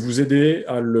de vous aider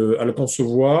à le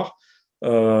concevoir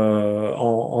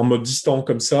en mode distant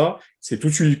comme ça. C'est tout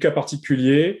de suite du cas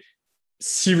particulier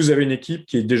si vous avez une équipe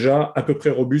qui est déjà à peu près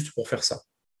robuste pour faire ça.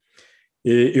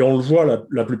 Et on le voit,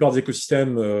 la plupart des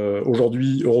écosystèmes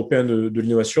aujourd'hui européens de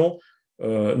l'innovation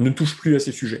ne touchent plus à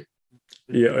ces sujets.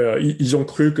 Et ils ont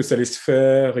cru que ça allait se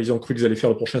faire, ils ont cru qu'ils allaient faire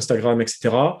le prochain Instagram,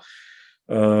 etc.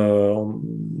 On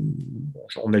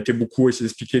a été beaucoup à essayer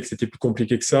d'expliquer que c'était plus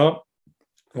compliqué que ça.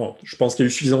 Bon, je pense qu'il y a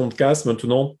eu suffisamment de casse.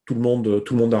 Maintenant, tout le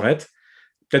monde arrête.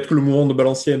 Peut-être que le mouvement de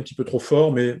balancier est un petit peu trop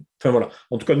fort, mais enfin voilà.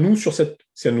 En tout cas, nous,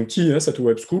 c'est un outil, cette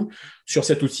web school. Sur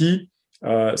cet outil,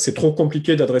 c'est trop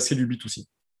compliqué d'adresser du B2C.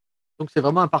 Donc c'est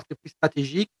vraiment un parti pris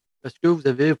stratégique parce que vous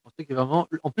avez pensé que vraiment,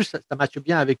 en plus ça matche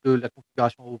bien avec la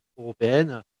configuration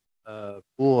européenne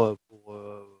pour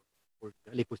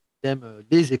l'écosystème,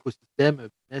 les écosystèmes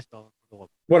business en Europe.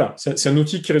 Voilà, c'est un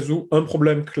outil qui résout un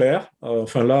problème clair.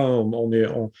 Enfin là,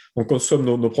 on consomme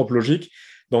nos propres logiques.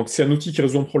 Donc c'est un outil qui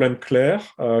résout un problème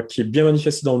clair, qui est bien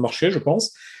manifesté dans le marché, je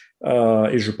pense,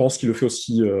 et je pense qu'il le fait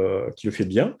aussi, qu'il le fait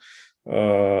bien.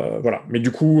 Voilà. Mais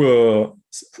du coup,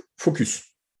 focus.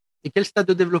 Et quel stade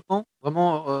de développement?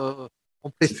 Vraiment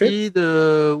en C'est fait. pré-seed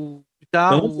ou plus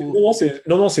tard ou...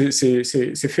 Non,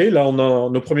 c'est fait. Là, on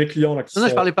a nos premiers clients là, qui Non, je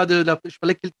sont. parlais pas je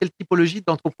parlais quelle typologie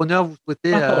d'entrepreneurs vous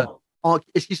souhaitez. Ah, pardon.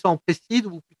 Est-ce qu'ils sont en pré-seed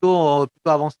ou plutôt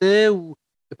avancés ou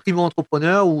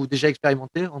primo-entrepreneurs ou déjà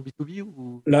expérimentés en B2B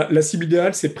ou... La cible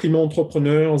idéale, c'est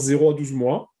primo-entrepreneur 0 à 12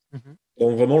 mois. Mhm.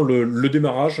 Donc, vraiment, le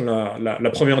démarrage, la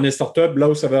première année startup, là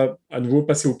où ça va à nouveau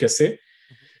passer au cassé.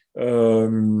 C'est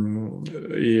le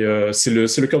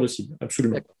cœur de cible,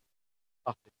 absolument. D'accord,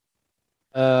 parfait.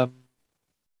 Euh,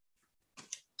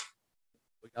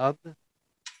 regarde.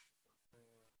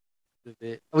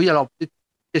 Oui, alors, petite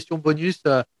question bonus.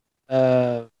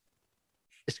 Est-ce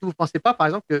que vous ne pensez pas, par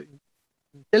exemple,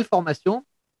 qu'une telle formation,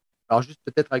 alors juste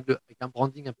peut-être avec un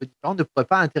branding un peu différent, ne pourrait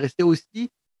pas intéresser aussi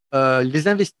les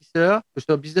investisseurs, que ce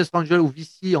soit business angel ou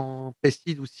VC en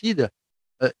pré-seed ou seed,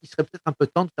 il serait peut-être un peu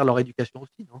temps de faire leur éducation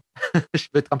aussi, non? Je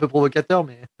peux être un peu provocateur,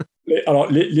 mais...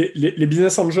 Alors, les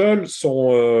business angels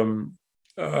sont,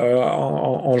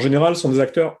 en général, sont des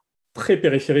acteurs très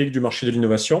périphériques du marché de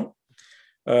l'innovation.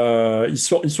 Ils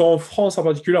sont en France en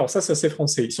particulier. Alors ça, c'est assez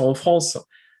français. Ils sont en France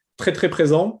très, très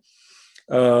présents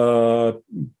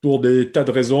pour des tas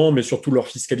de raisons, mais surtout leur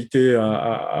fiscalité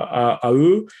à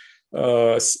eux.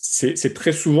 C'est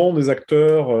très souvent des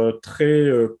acteurs très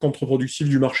contre-productifs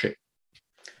du marché.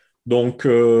 Donc,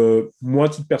 moi, à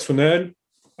titre personnel,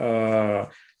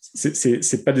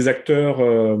 c'est pas des acteurs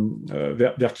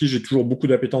vers qui j'ai toujours beaucoup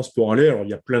d'appétence pour aller. Alors, il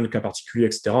y a plein de cas particuliers,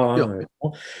 etc.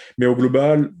 Mais au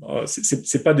global,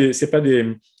 c'est pas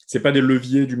des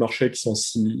leviers du marché qui sont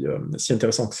si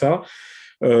intéressants que ça.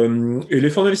 Et les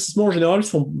fonds d'investissement en général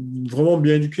sont vraiment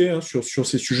bien éduqués sur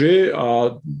ces sujets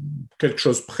à quelque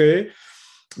chose près.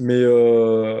 Mais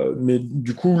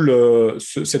du coup,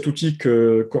 cet outil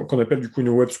qu'on appelle du coup une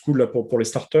web school là, pour les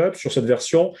startups, sur cette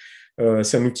version,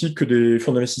 c'est un outil que des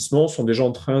fonds d'investissement sont déjà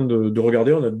en train de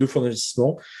regarder. On a 2 fonds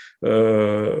d'investissement, pas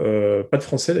de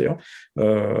français d'ailleurs,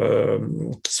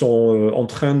 qui sont en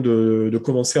train de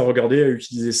commencer à regarder, à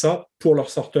utiliser ça pour leur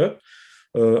startup.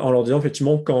 en leur disant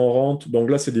effectivement quand on rentre, donc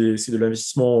là c'est de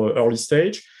l'investissement early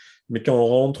stage, mais quand on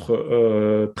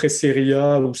rentre pré-série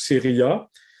A ou série A,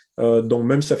 donc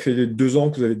même si ça fait 2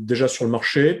 ans que vous êtes déjà sur le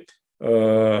marché,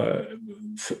 regardez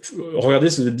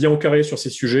si vous êtes bien au carré sur ces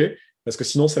sujets, parce que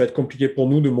sinon ça va être compliqué pour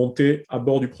nous de monter à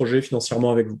bord du projet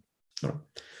financièrement avec vous. Voilà.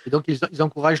 Et donc, ils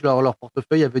encouragent leur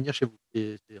portefeuille à venir chez vous.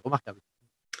 C'est remarquable.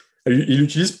 Ils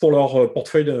l'utilisent pour leur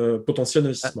portefeuille potentiel Ah,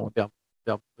 d'investissement. super,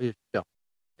 super, oui, super.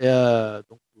 Et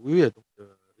donc, oui, donc,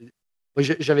 moi,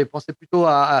 j'avais pensé plutôt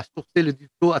à sourcer le deal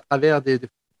flow à travers des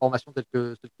formations telles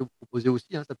que celles que vous proposez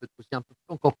aussi. Hein. Ça peut être aussi un peu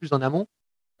encore plus en amont,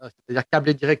 c'est-à-dire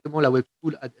câbler directement la web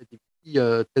school à des petits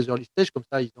très early stage, comme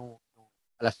ça,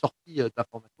 à la sortie de la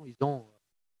formation, ils ont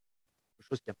quelque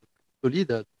chose qui est un peu plus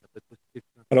solide. Ça peut être aussi quelque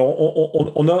chose Alors,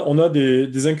 on a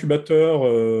des incubateurs,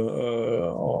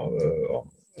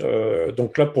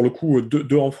 donc là, pour le coup,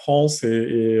 deux en France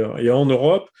et un en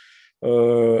Europe,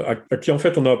 à qui, en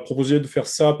fait, on a proposé de faire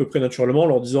ça à peu près naturellement, en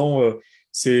leur disant,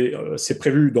 c'est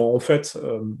prévu, en fait,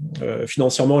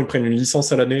 financièrement, ils prennent une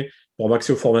licence à l'année pour avoir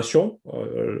accès aux formations,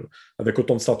 avec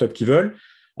autant de startups qu'ils veulent.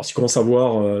 Alors, s'ils commencent à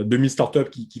avoir 2000 startups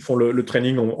qui font le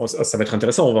training, ça va être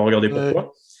intéressant, on va regarder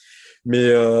pourquoi.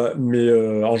 Mais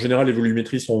en général, les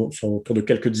volumétries sont autour de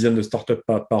quelques dizaines de startups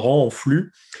par an en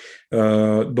flux.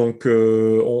 Donc,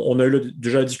 on a eu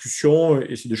déjà la discussion,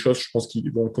 et c'est des choses, je pense,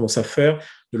 qu'ils vont commencer à faire,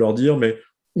 de leur dire, mais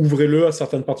ouvrez-le à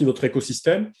certaines parties de votre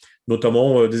écosystème,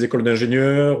 notamment des écoles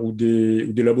d'ingénieurs ou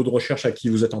des labos de recherche à qui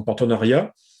vous êtes en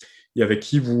partenariat, et avec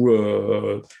qui vous...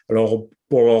 alors,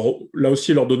 là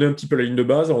aussi, leur donner un petit peu la ligne de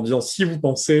base, en disant, si vous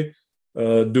pensez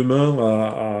demain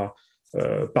à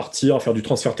partir, à faire du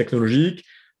transfert technologique,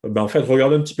 en fait,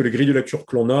 regardez un petit peu les grilles de lecture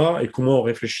que l'on a et comment on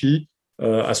réfléchit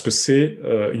à ce que c'est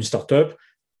une start-up,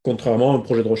 contrairement à un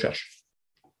projet de recherche.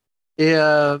 Et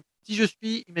si je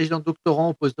suis, imaginons,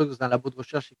 doctorant ou postdoc dans un labo de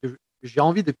recherche et que j'ai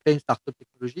envie de créer une startup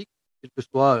technologique, quel que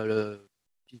soit le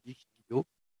physique, vidéo,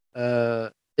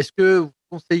 est-ce que vous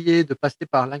conseillez de passer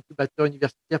par l'incubateur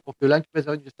universitaire pour que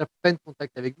l'incubateur universitaire prenne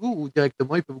contact avec vous, ou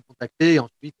directement il peut vous contacter et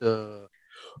ensuite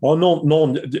Oh non,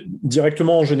 non,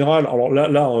 directement en général. Alors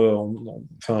là,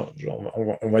 enfin,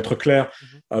 on va être clair.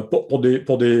 Pour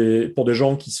des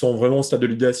gens qui sont vraiment au stade de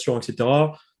l'idéation, etc.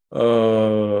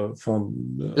 Enfin,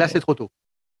 là c'est trop tôt.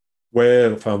 ouais,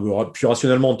 enfin, puis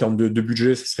rationnellement, en termes de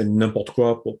budget, ce serait n'importe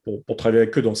quoi pour travailler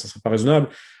avec eux, donc ça ne serait pas raisonnable.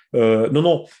 Non,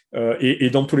 non. Et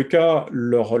dans tous les cas,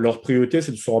 leur priorité,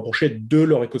 c'est de se rapprocher de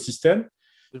leur écosystème,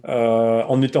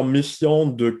 en étant méfiant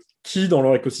de qui dans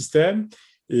leur écosystème.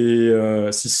 Et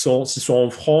s'ils sont en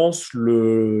France,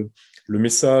 le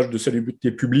message de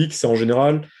salubrité publique, c'est en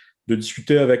général de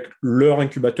discuter avec leur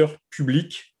incubateur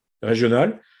public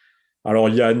régional. Alors,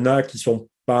 il y en a qui sont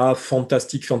pas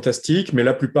fantastiques, mais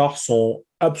la plupart sont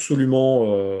absolument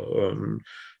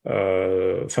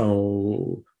enfin,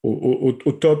 au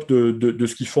top de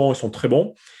ce qu'ils font. Ils sont très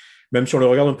bons. Même si on les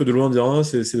regarde un peu de loin, on dirait, ah,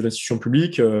 c'est de l'institution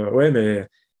publique. Ouais, mais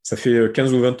ça fait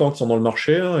 15 ou 20 ans qu'ils sont dans le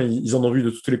marché. Hein, ils en ont vu de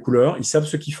toutes les couleurs. Ils savent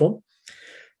ce qu'ils font.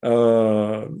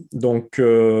 Donc,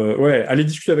 ouais, allez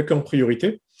discuter avec eux en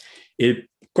priorité. Et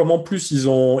comme en plus, ils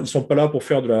sont pas là pour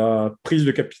faire de la prise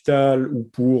de capital ou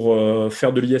pour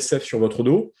faire de l'ISF sur votre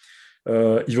dos,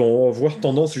 ils vont avoir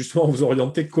tendance justement à vous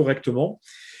orienter correctement.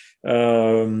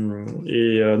 Non,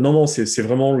 non, c'est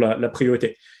vraiment la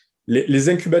priorité. Les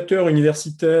incubateurs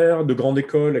universitaires de grandes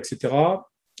écoles, etc.,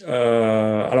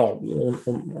 alors,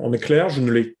 on est clair, je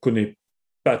ne les connais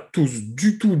pas tous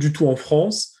du tout en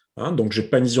France, hein, donc je n'ai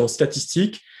pas une vision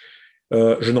statistique.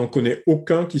 Je n'en connais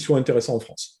aucun qui soit intéressant en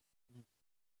France.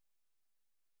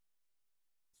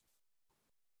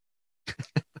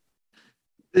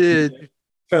 Et,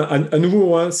 Enfin, à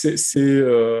nouveau, hein,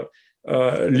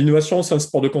 l'innovation, c'est un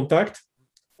sport de contact.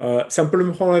 C'est un peu le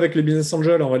même problème avec les business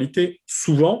angels en réalité,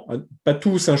 souvent, pas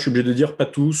tous, hein, je suis obligé de dire pas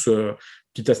tous,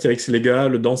 petit astérix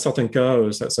légal, dans certains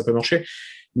cas, ça peut marcher,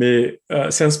 mais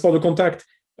c'est un sport de contact.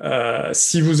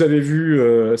 Si vous avez vu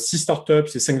 6 startups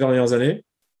ces 5 dernières années,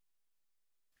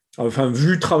 enfin,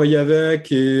 vu travailler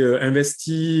avec et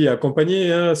investi et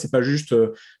accompagné, hein, c'est pas juste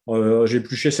j'ai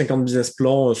épluché 50 business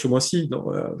plans ce mois-ci.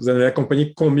 Non, vous en avez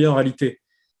accompagné combien en réalité?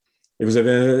 Et vous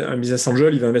avez un business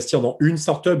angel, il va investir dans une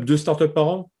startup, 2 startups par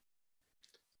an.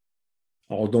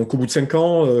 Alors, donc, au bout de 5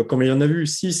 ans, combien il y en a vu?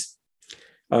 6.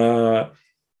 Vous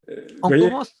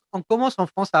voyez? on commence en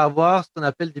France à avoir ce qu'on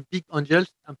appelle des big angels,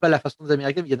 un peu à la façon des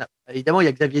Américains. Évidemment, il y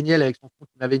a Xavier Niel avec son fonds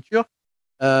Venture.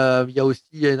 Il y a aussi,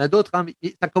 il y en a d'autres, hein, mais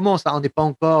ça commence. Hein, on n'est pas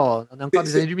encore, on est encore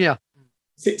des années-lumière.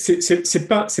 Il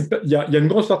y a une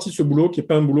grosse partie de ce boulot qui n'est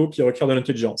pas un boulot qui requiert de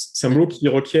l'intelligence. C'est un boulot qui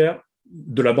requiert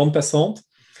de la bande passante,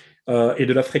 et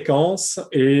de la fréquence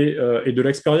et de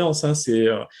l'expérience. Hein.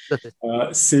 Tout à fait.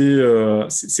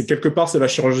 C'est quelque part, c'est la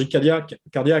chirurgie cardiaque.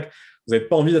 Vous n'avez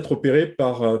pas envie d'être opéré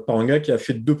par un gars qui a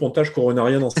fait 2 pontages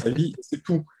coronariens dans sa vie, c'est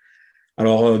tout.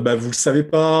 Alors, vous le savez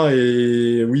pas,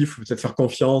 et oui, il faut peut-être faire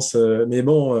confiance, mais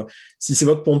bon, si c'est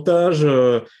votre pontage,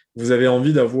 vous avez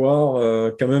envie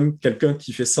d'avoir quand même quelqu'un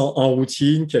qui fait ça en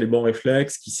routine, qui a les bons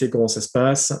réflexes, qui sait comment ça se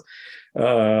passe,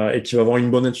 et qui va avoir une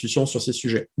bonne intuition sur ces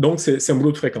sujets. Donc, c'est un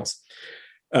boulot de fréquence.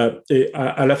 Et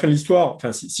à la fin de l'histoire,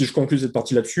 enfin, si je conclue cette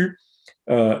partie là-dessus,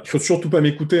 il faut surtout pas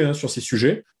m'écouter hein, sur ces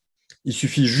sujets. Il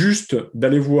suffit juste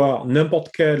d'aller voir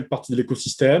n'importe quelle partie de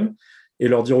l'écosystème et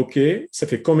leur dire, OK, ça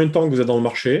fait combien de temps que vous êtes dans le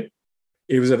marché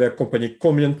et vous avez accompagné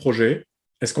combien de projets?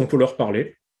 Est-ce qu'on peut leur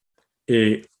parler?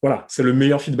 Et voilà, c'est le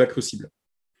meilleur feedback possible.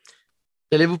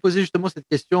 J'allais vous poser justement cette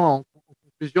question en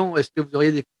conclusion. Est-ce que vous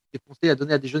auriez des conseils à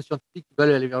donner à des jeunes scientifiques qui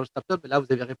veulent aller vers le startup? Mais là, vous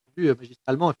avez répondu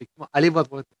magistralement. Effectivement, allez voir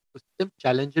votre écosystème,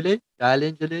 challenge-les,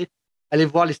 allez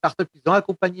voir les startups qu'ils ont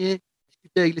accompagnés,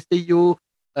 discuter avec les CIO,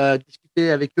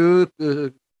 discuter avec eux.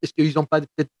 Est-ce qu'ils n'ont pas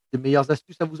peut-être de meilleures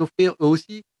astuces à vous offrir eux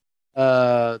aussi?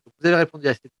 Donc vous avez répondu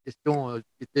à cette question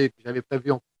que j'avais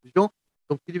prévue en conclusion.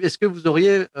 Donc, Philippe, est-ce que vous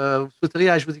souhaiteriez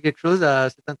ajouter quelque chose à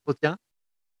cet entretien?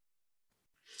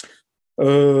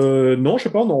 Non, je sais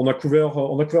pas, on a couvert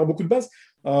beaucoup de bases.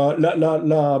 Mais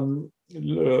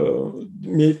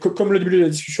comme le début de la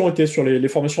discussion était sur les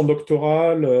formations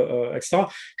doctorales, etc.,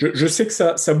 je sais que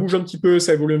ça bouge un petit peu,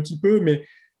 ça évolue un petit peu, mais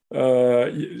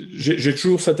j'ai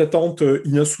toujours cette attente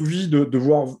inassouvie de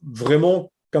voir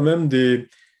vraiment quand même des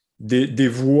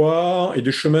voies et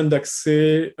des chemins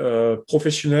d'accès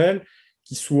professionnels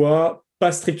qui soient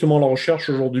pas strictement la recherche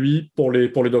aujourd'hui pour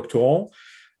les doctorants.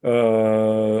 On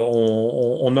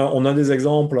a des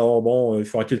exemples. Alors bon, il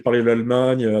faut arrêter de parler de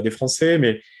l'Allemagne à des Français,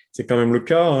 mais c'est quand même le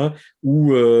cas hein,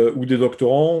 où des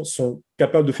doctorants sont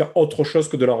capables de faire autre chose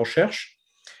que de la recherche.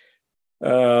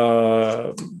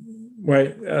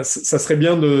 Ouais, ça serait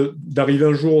bien d'arriver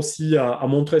un jour aussi à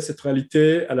montrer cette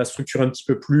réalité, à la structurer un petit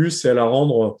peu plus et à la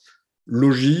rendre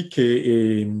logique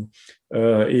et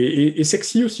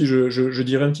sexy aussi, je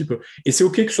dirais un petit peu. Et c'est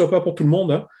OK que ce soit pas pour tout le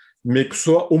monde, hein, mais que ce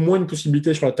soit au moins une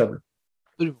possibilité sur la table.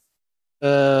 Absolument.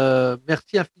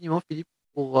 Merci infiniment, Philippe,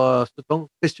 pour ce temps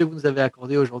précieux que vous nous avez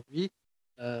accordé aujourd'hui.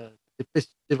 Euh,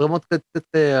 c'est vraiment très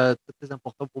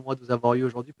important pour moi de vous avoir eu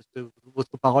aujourd'hui parce que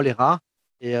votre parole est rare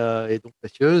et donc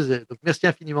précieuse. Donc, merci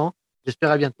infiniment.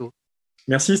 J'espère à bientôt.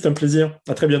 Merci, c'est un plaisir.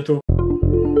 À très bientôt.